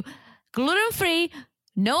you gluten-free,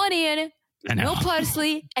 no onion, I know. no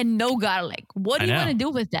parsley, and no garlic? What do you I know. want to do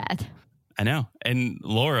with that? I know. And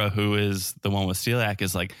Laura, who is the one with celiac,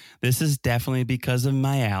 is like, this is definitely because of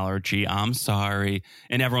my allergy. I'm sorry.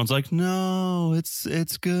 And everyone's like, no, it's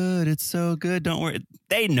good. It's so good. Don't worry.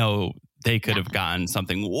 They know they could have gotten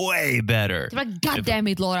something way better. They're like, God damn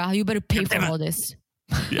it, Laura, you better pay for all this.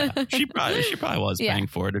 Yeah, she probably was Yeah. paying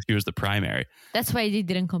for it if she was the primary. That's why they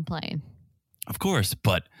didn't complain. Of course.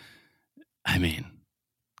 But I mean,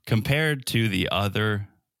 compared to the other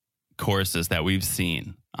courses that we've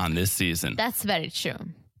seen on this season, That's very true.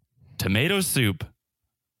 tomato soup,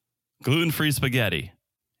 gluten-free spaghetti,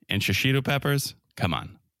 and shishito peppers, come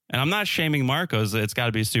on. And I'm not shaming Marcos. It's got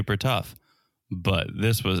to be super tough. But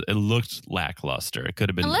it looked lackluster. It could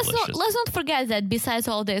have been And let's delicious. not forget that besides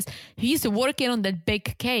all this, he's working on that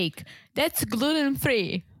big cake. That's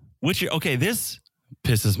gluten-free. This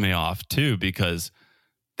pisses me off too, because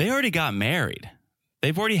they already got married.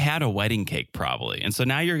 They've already had a wedding cake probably. And so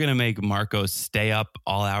now you're going to make Marcos stay up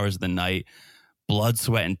all hours of the night, blood,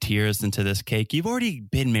 sweat, and tears into this cake. You've already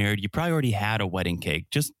been married. You probably already had a wedding cake.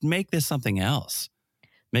 Just make this something else.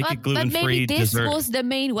 Make it gluten-free but maybe this dessert. was the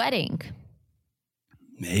main wedding.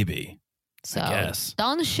 Maybe. So I guess.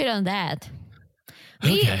 don't shit on that.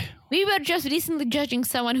 Okay. We were just recently judging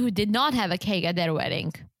someone who did not have a cake at their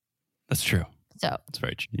wedding. That's true. So That's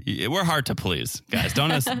very true. We're hard to please, guys.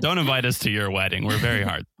 Don't invite us to your wedding. We're very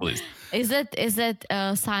hard to please. is that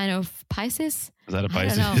a sign of Pisces? Is that a I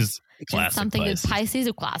don't know. Pisces? Is it Classic something Pisces. with Pisces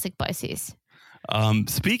or classic Pisces?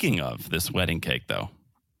 Speaking of this wedding cake, though,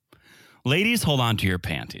 ladies, hold on to your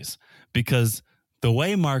panties, because the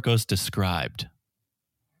way Marcos described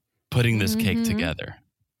putting this cake together,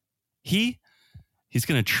 he's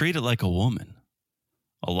going to treat it like a woman.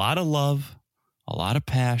 A lot of love, a lot of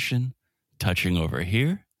passion, touching over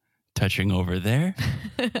here, touching over there.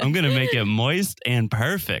 I'm going to make it moist and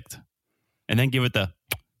perfect, and then give it the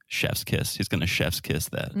chef's kiss. He's going to chef's kiss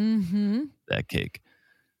that cake.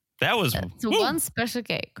 That was one special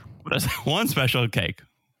cake. one special cake.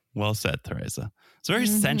 Well said, Teresa. It's a very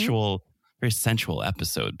sensual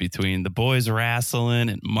episode between the boys wrestling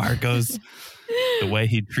and Marcos. The way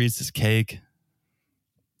he treats his cake,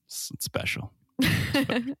 it's special.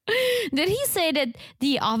 Did he say that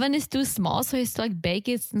the oven is too small, so he has to like bake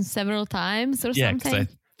it several times or Yeah, because something?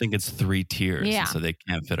 I think it's 3 tiers, Yeah. so they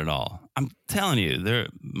can't fit it all. I'm telling you,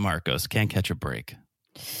 Marcos can't catch a break.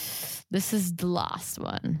 This is the last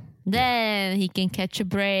one. Then he can catch a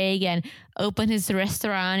break and open his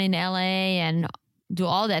restaurant in LA and do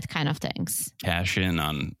all that kind of things. Cash in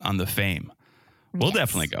on the fame. We'll Yes.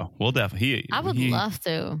 definitely go. We'll definitely. I would love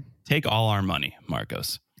to. Take all our money,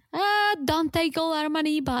 Marcos. Don't take all our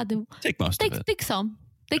money, but Take most of it. take some.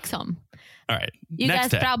 Take some. All right. You Next guys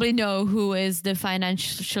step. probably know who is the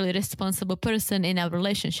financially responsible person in our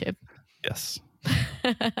relationship. Yes.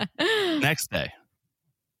 Next day.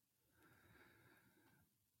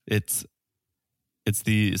 It's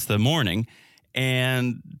the morning,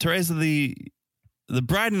 and Teresa, the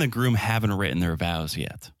bride and the groom haven't written their vows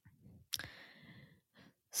yet.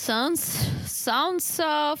 Sounds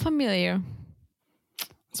familiar.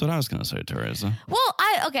 That's what I was going to say, Teresa. Well,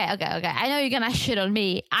 okay. I know you're gonna shit on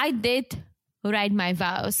me. I did write my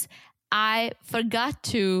vows. I forgot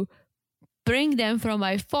to bring them from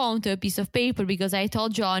my phone to a piece of paper because I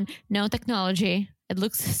told John, no technology. It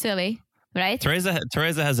looks silly, right?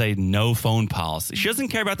 Teresa has a no phone policy. She doesn't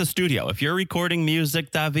care about the studio. If you're recording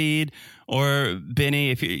music, David or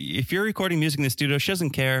Benny, if you're recording music in the studio, she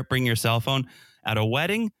doesn't care. Bring your cell phone. At a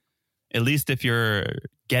wedding, at least if you're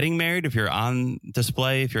getting married, if you're on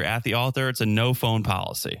display, if you're at the altar, it's a no phone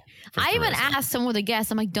policy. I even asked some of the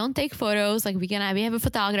guests, I'm like, don't take photos. Like we have a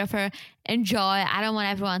photographer. Enjoy. I don't want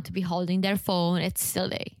everyone to be holding their phone. It's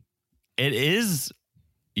silly. It is.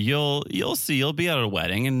 You'll see. You'll be at a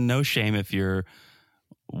wedding, and no shame if you're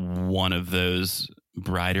one of those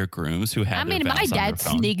bride or grooms who have. I mean, my dad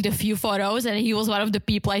sneaked a few photos, and he was one of the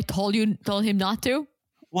people I told him not to.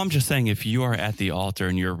 Well, I'm just saying, if you are at the altar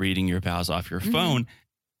and you're reading your vows off your phone,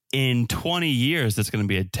 in 20 years, it's going to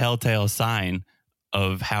be a telltale sign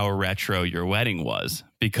of how retro your wedding was,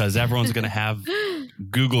 because everyone's going to have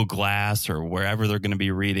Google Glass or wherever they're going to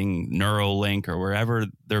be reading Neuralink or wherever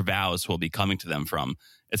their vows will be coming to them from.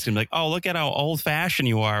 It's going to be like, oh, look at how old fashioned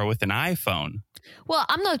you are with an iPhone. Well,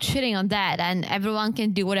 I'm not shitting on that, and everyone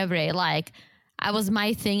can do whatever they like. I was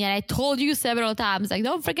my thing, and I told you several times, like,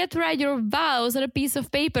 don't forget to write your vows on a piece of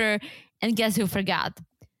paper. And guess who forgot?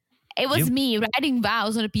 It was me writing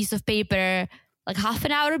vows on a piece of paper like half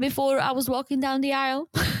an hour before I was walking down the aisle.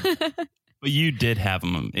 But you did have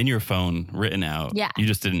them in your phone written out. Yeah. You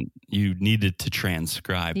just didn't, you needed to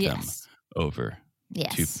transcribe them over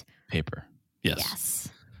to paper. Yes.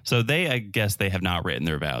 So I guess they have not written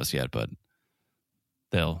their vows yet, but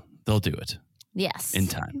they'll do it. Yes. In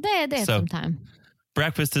time. They have some time.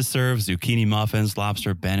 Breakfast is served, zucchini muffins,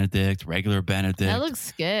 lobster Benedict, regular Benedict. That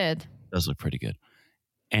looks good. Does look pretty good.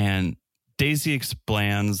 And Daisy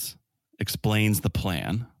explains the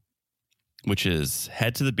plan, which is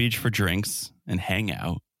head to the beach for drinks and hang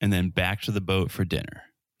out, and then back to the boat for dinner.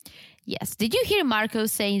 Yes. Did you hear Marco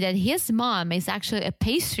saying that his mom is actually a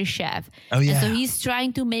pastry chef? Oh, yeah. And so he's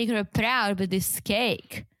trying to make her proud with this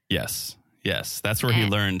cake. Yes. That's where he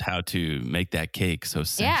learned how to make that cake so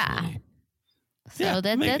sensually. So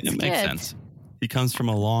that's it good. makes sense. He comes from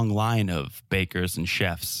a long line of bakers and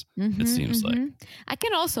chefs, it seems like. I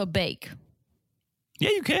can also bake. Yeah,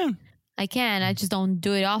 you can. I can. I just don't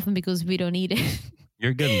do it often because we don't eat it.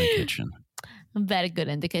 You're good in the kitchen. I'm very good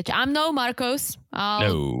in the kitchen. I'm no Marcos.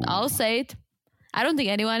 I'll say it. I don't think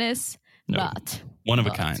anyone is. No. But One of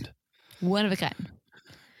a kind. One of a kind.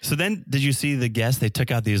 So then, did you see the guests? They took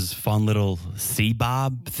out these fun little sea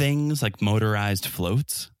bob things, like motorized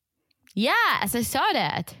floats. Yes, I saw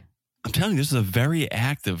that. I'm telling you, this is a very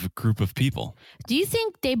active group of people. Do you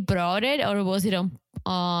think they brought it or was it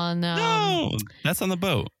on No, that's on the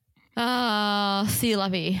boat. Sea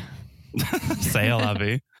Levy? Sail la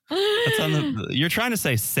vie. That's on the. You're trying to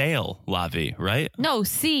say sail la vie, right? No,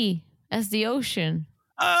 sea as the ocean.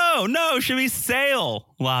 Oh no, it should be sail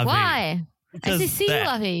la vie. Why? Because I say sea that-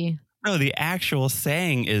 Levy. No, the actual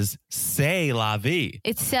saying is say la vie.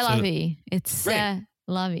 It's c'est la vie. It's c'est Right.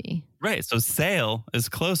 la vie. Right. So sail is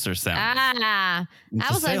closer sound. Ah, It's I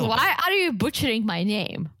a was like, sail why are you butchering my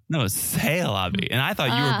name? No, it's say la vie. And I thought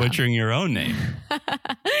you were butchering your own name. No,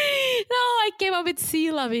 I came up with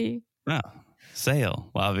sea Levy. No, sail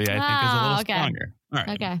la vie, I think, is a little okay. stronger. All right.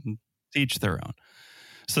 Okay. Each their own.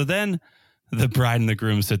 So then the bride and the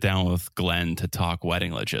groom sit down with Glenn to talk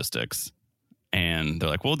wedding logistics. And they're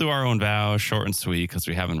like, we'll do our own vows, short and sweet, because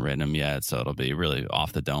we haven't written them yet. So it'll be really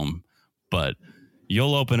off the dome. But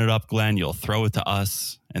you'll open it up, Glenn. You'll throw it to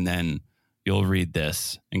us. And then you'll read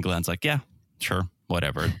this. And Glenn's like, yeah, sure,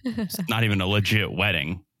 whatever. It's not even a legit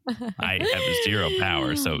wedding. I have zero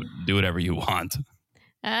power. So do whatever you want.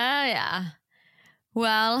 Yeah.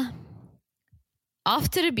 Well, off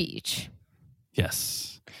to the beach.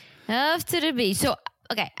 Yes. Off to the beach. So,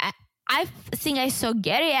 okay, I think I saw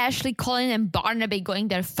Gary, Ashley, Colin, and Barnaby going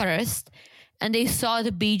there first, and they saw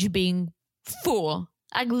the beach being full,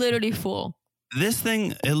 like literally full. This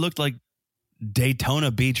thing, it looked like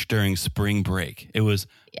Daytona Beach during spring break. It was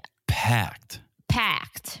packed.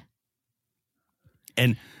 Packed.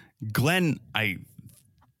 And Glenn, I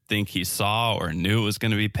think he saw or knew it was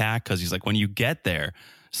going to be packed because he's like, when you get there,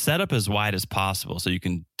 set up as wide as possible so you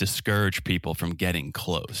can discourage people from getting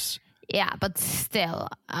close. Yeah, but still,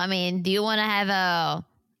 I mean, do you want to have a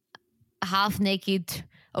half-naked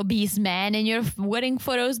obese man in your wedding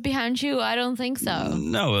photos behind you? I don't think so.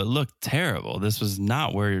 No, it looked terrible. This was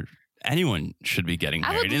not where anyone should be getting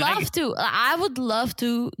married. I would love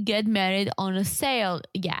to get married on a sail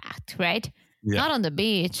yacht, right? Yeah. Not on the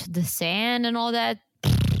beach, the sand and all that.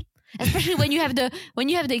 Especially when you have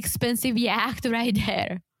the expensive yacht right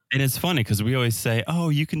there. And it's funny because we always say, oh,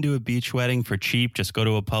 you can do a beach wedding for cheap. Just go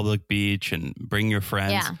to a public beach and bring your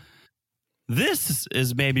friends. Yeah. This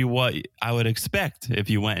is maybe what I would expect if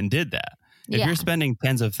you went and did that. If Yeah. you're spending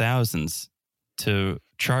tens of thousands to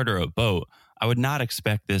charter a boat, I would not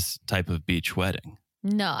expect this type of beach wedding.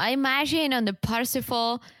 No, I imagine on the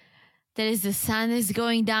Parsifal, there is the sun is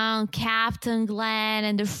going down, Captain Glenn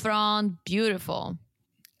in the front, beautiful.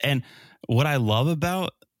 And what I love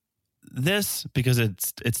about this, because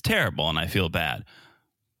it's terrible and I feel bad,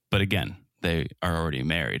 but again, they are already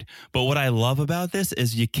married. But what I love about this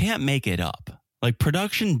is you can't make it up. Like,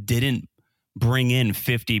 production didn't bring in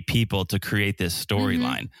 50 people to create this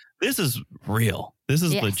storyline. This is real. This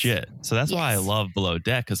is Yes. legit. So that's why I Yes. love Below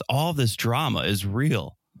Deck, because all this drama is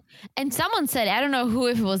real. And someone said, I don't know who,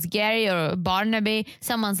 if it was Gary or Barnaby,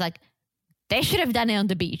 someone's like, they should have done it on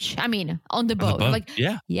the beach. I mean, on the boat. I'm like,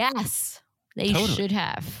 Yeah, yes, they Totally. should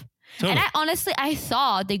have. totally. And I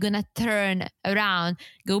thought they're going to turn around,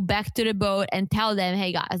 go back to the boat and tell them,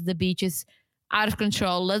 hey guys, the beach is out of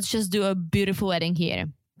control. Let's just do a beautiful wedding here.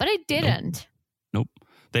 But it didn't. Nope.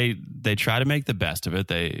 They try to make the best of it.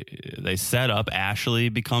 They set up. Ashley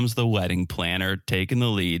becomes the wedding planner, taking the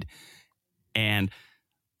lead. And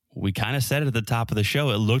we kind of said it at the top of the show.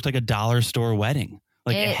 It looked like a dollar store wedding.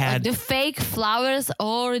 Like it had the fake flowers,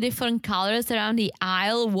 all different colors around the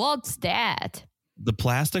aisle. What's that? the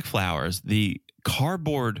plastic flowers, the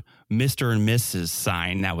cardboard Mr. and Mrs.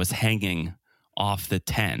 sign that was hanging off the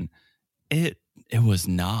tent. It was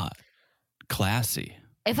not classy.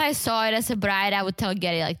 If I saw it as a bride, I would tell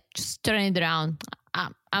Gary, like, just turn it around.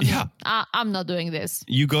 I'm not doing this.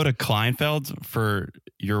 You go to Kleinfeld for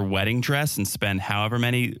your wedding dress and spend however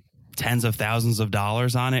many tens of thousands of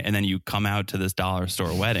dollars on it, and then you come out to this dollar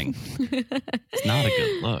store wedding. It's not a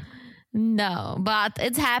good look. No, but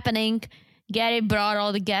it's happening. Gary brought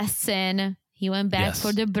all the guests in. He went back Yes.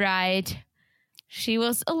 for the bride. She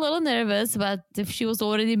was a little nervous, but if she was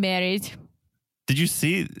already married. Did you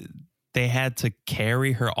see they had to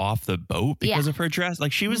carry her off the boat because Yeah. of her dress?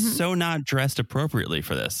 Like, she was so not dressed appropriately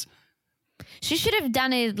for this. She should have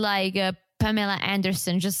done it like Pamela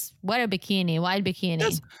Anderson, just wear a bikini, white bikini.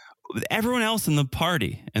 Yes. Everyone else in the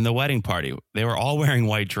party, in the wedding party, they were all wearing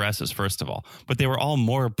white dresses, first of all, but they were all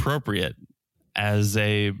more appropriate as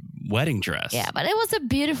a wedding dress. Yeah, but it was a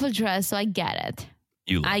beautiful dress, so I get it.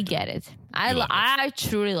 You loved I it. get it. You loved it. I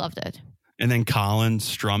truly loved it. And then Colin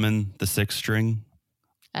strumming the sixth string,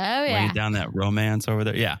 Oh, yeah. laying down that romance over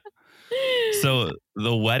there. Yeah. So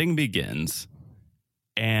the wedding begins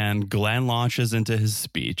and Glenn launches into his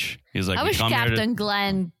speech. He's like, I "We wish come here to-" Captain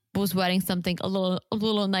Glenn was wearing something a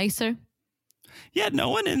little nicer. Yeah, no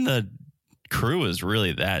one in the crew was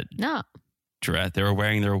really that No. dressed. They were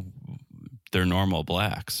wearing their normal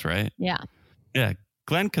blacks, right? Yeah. Yeah,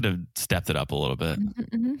 Glenn could have stepped it up a little bit.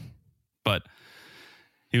 Mm-hmm. But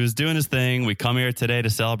he was doing his thing. We come here today to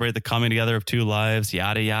celebrate the coming together of two lives,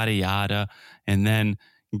 yada, yada, yada. And then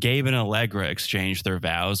Gabe and Allegra exchanged their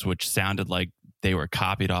vows, which sounded like they were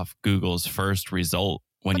copied off Google's first result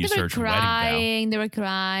when you search wedding vow. They were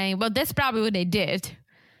crying. Well, that's probably what they did.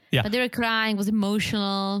 Yeah. But they were crying, was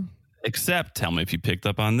emotional. Except, tell me if you picked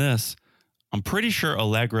up on this. I'm pretty sure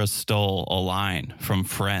Allegra stole a line from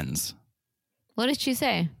Friends. What did she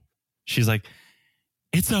say? She's like,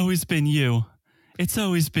 "It's always been you. It's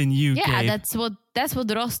always been you, Yeah, Gabe." that's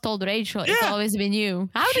what Ross told Rachel. It's Yeah. always been you.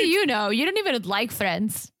 How do you know? You don't even like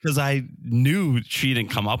Friends. Because I knew she didn't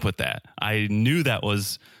come up with that. I knew that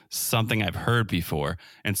was something I've heard before.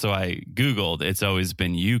 And so I Googled, "It's always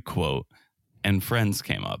been you" quote, and Friends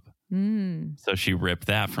came up. So she ripped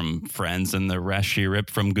that from Friends, and the rest she ripped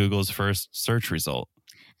from Google's first search result.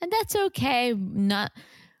 And that's okay.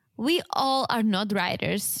 We all are not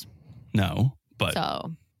writers. No, but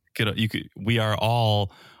So we are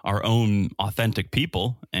all our own authentic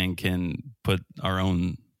people and can put our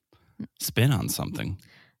own spin on something.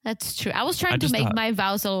 that's true. I was trying to make my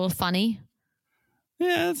vows a little funny.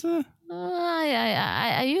 Yeah, it's a...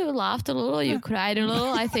 You laughed a little, you cried a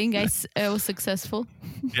little. I think I was successful.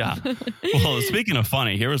 Yeah. Well, speaking of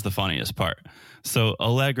funny, here was the funniest part. So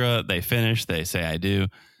Allegra, they finish, they say "I do."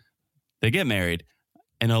 They get married,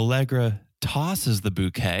 and Allegra tosses the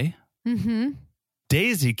bouquet. Mm-hmm.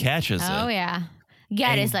 Daisy catches Oh, it. yeah.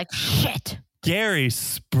 Gary's like, shit. Gary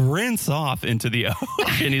sprints off into the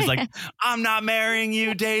ocean. He's like, "I'm not marrying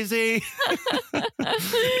you, Daisy."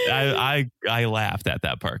 I laughed at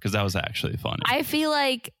that part because that was actually funny. I feel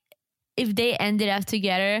like if they ended up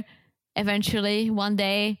together eventually one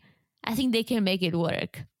day, I think they can make it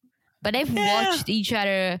work. But they've watched each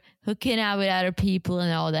other hooking out with other people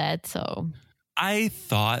and all that. So I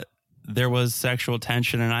thought there was sexual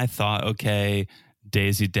tension, and I thought, okay,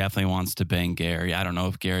 Daisy definitely wants to bang Gary. I don't know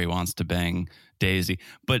if Gary wants to bang Daisy,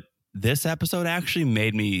 but this episode actually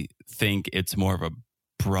made me think it's more of a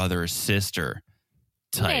brother-sister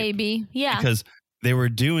type. maybe. Yeah. Because they were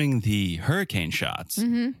doing the hurricane shots,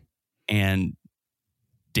 and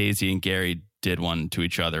Daisy and Gary did one to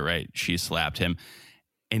each other, right? She slapped him,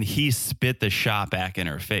 and he spit the shot back in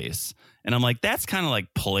her face. And I'm like, that's kind of like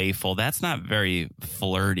playful. That's not very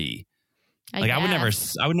flirty. I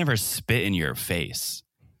would never spit in your face.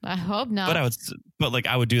 I hope not. But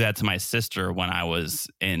I would do that to my sister when I was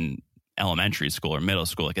in elementary school or middle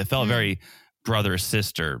school. Like it felt very brother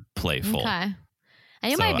sister playful. Okay.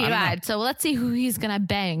 And you might be right. So let's see who he's gonna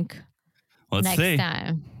bang next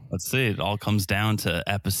time. Let's see. It all comes down to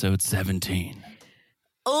episode 17.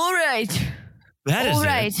 All right. That is all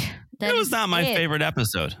right. it. It was not my favorite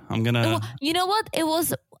episode. I'm gonna. You know what? It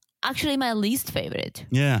was actually my least favorite.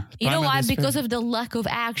 Yeah. You know why? Because of the lack of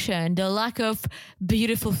action, the lack of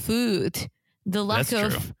beautiful food, the lack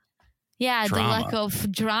That's of true. the Drama. lack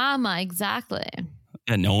of drama. Exactly.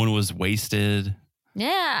 Yeah, no one was wasted.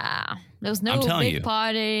 Yeah. There was no I'm telling big you.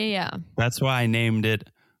 party. Yeah. That's why I named it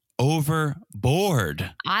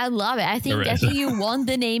Overboard. I love it. I think There is. you won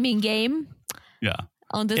the naming game Yeah.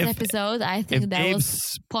 on this episode. I think that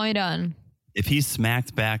was point on. If he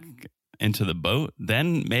smacked back into the boat,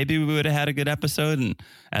 then maybe we would have had a good episode. And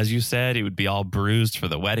as you said, he would be all bruised for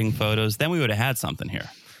the wedding photos. Then we would have had something here.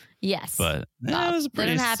 Yes. But it was a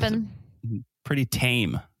didn't happen. pretty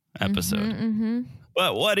tame episode. Mm-hmm.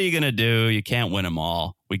 But what are you going to do? You can't win them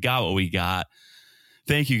all. We got what we got.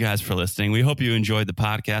 Thank you guys for listening. We hope you enjoyed the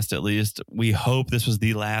podcast at least. We hope this was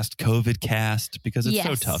the last COVID cast because it's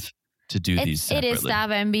so tough to do these separately. It is tough,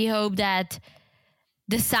 and we hope that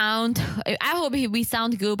the sound, I hope we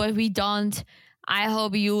sound good, but if we don't, I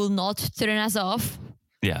hope you will not turn us off.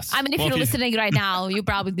 Yes. I mean, if you're listening right now, you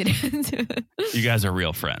probably didn't. You guys are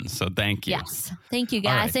real friends, so thank you. Yes. Thank you,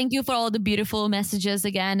 guys. Right. Thank you for all the beautiful messages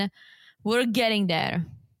again. We're getting there.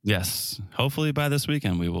 Yes. Hopefully by this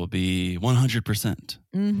weekend, we will be 100%.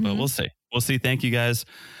 But we'll see. We'll see. Thank you guys.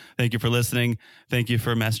 Thank you for listening. Thank you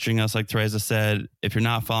for messaging us. Like Teresa said, if you're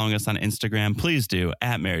not following us on Instagram, please do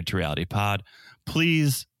at Married to Reality Pod.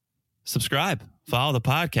 Please subscribe. Follow the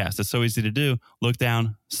podcast. It's so easy to do. Look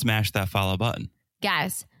down, smash that follow button.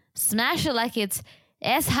 Guys, smash it like it's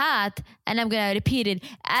as hot, and I'm going to repeat it,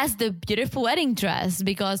 as the beautiful wedding dress,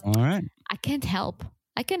 because All right. I can't help.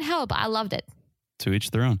 I loved it. to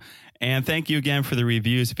each their own. And thank you again for the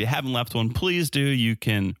reviews. If you haven't left one, please do. You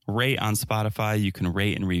can rate on Spotify. You can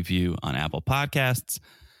rate and review on Apple Podcasts.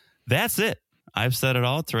 That's it. I've said it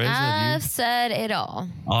all. Teresa, I've said it all.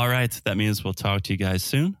 All right. That means we'll talk to you guys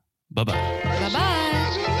soon. Bye-bye. Bye-bye.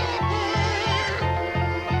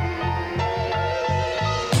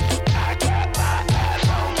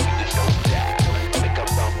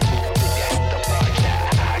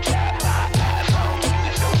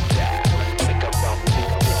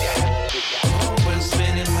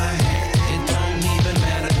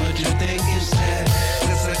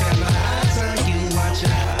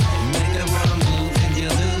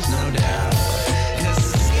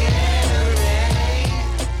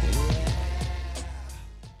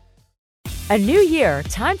 A new year,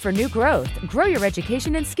 time for new growth. Grow your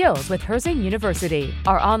education and skills with Herzing University.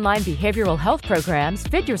 Our online behavioral health programs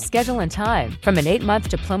fit your schedule and time, from an 8-month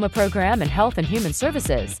diploma program in health and human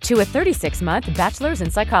services to a 36-month bachelor's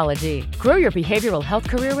in psychology. Grow your behavioral health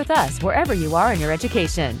career with us wherever you are in your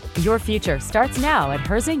education. Your future starts now at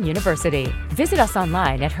Herzing University. Visit us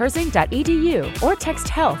online at herzing.edu or text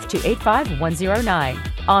health to 85109.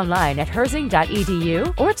 Online at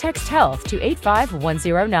herzing.edu or text health to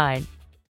 85109.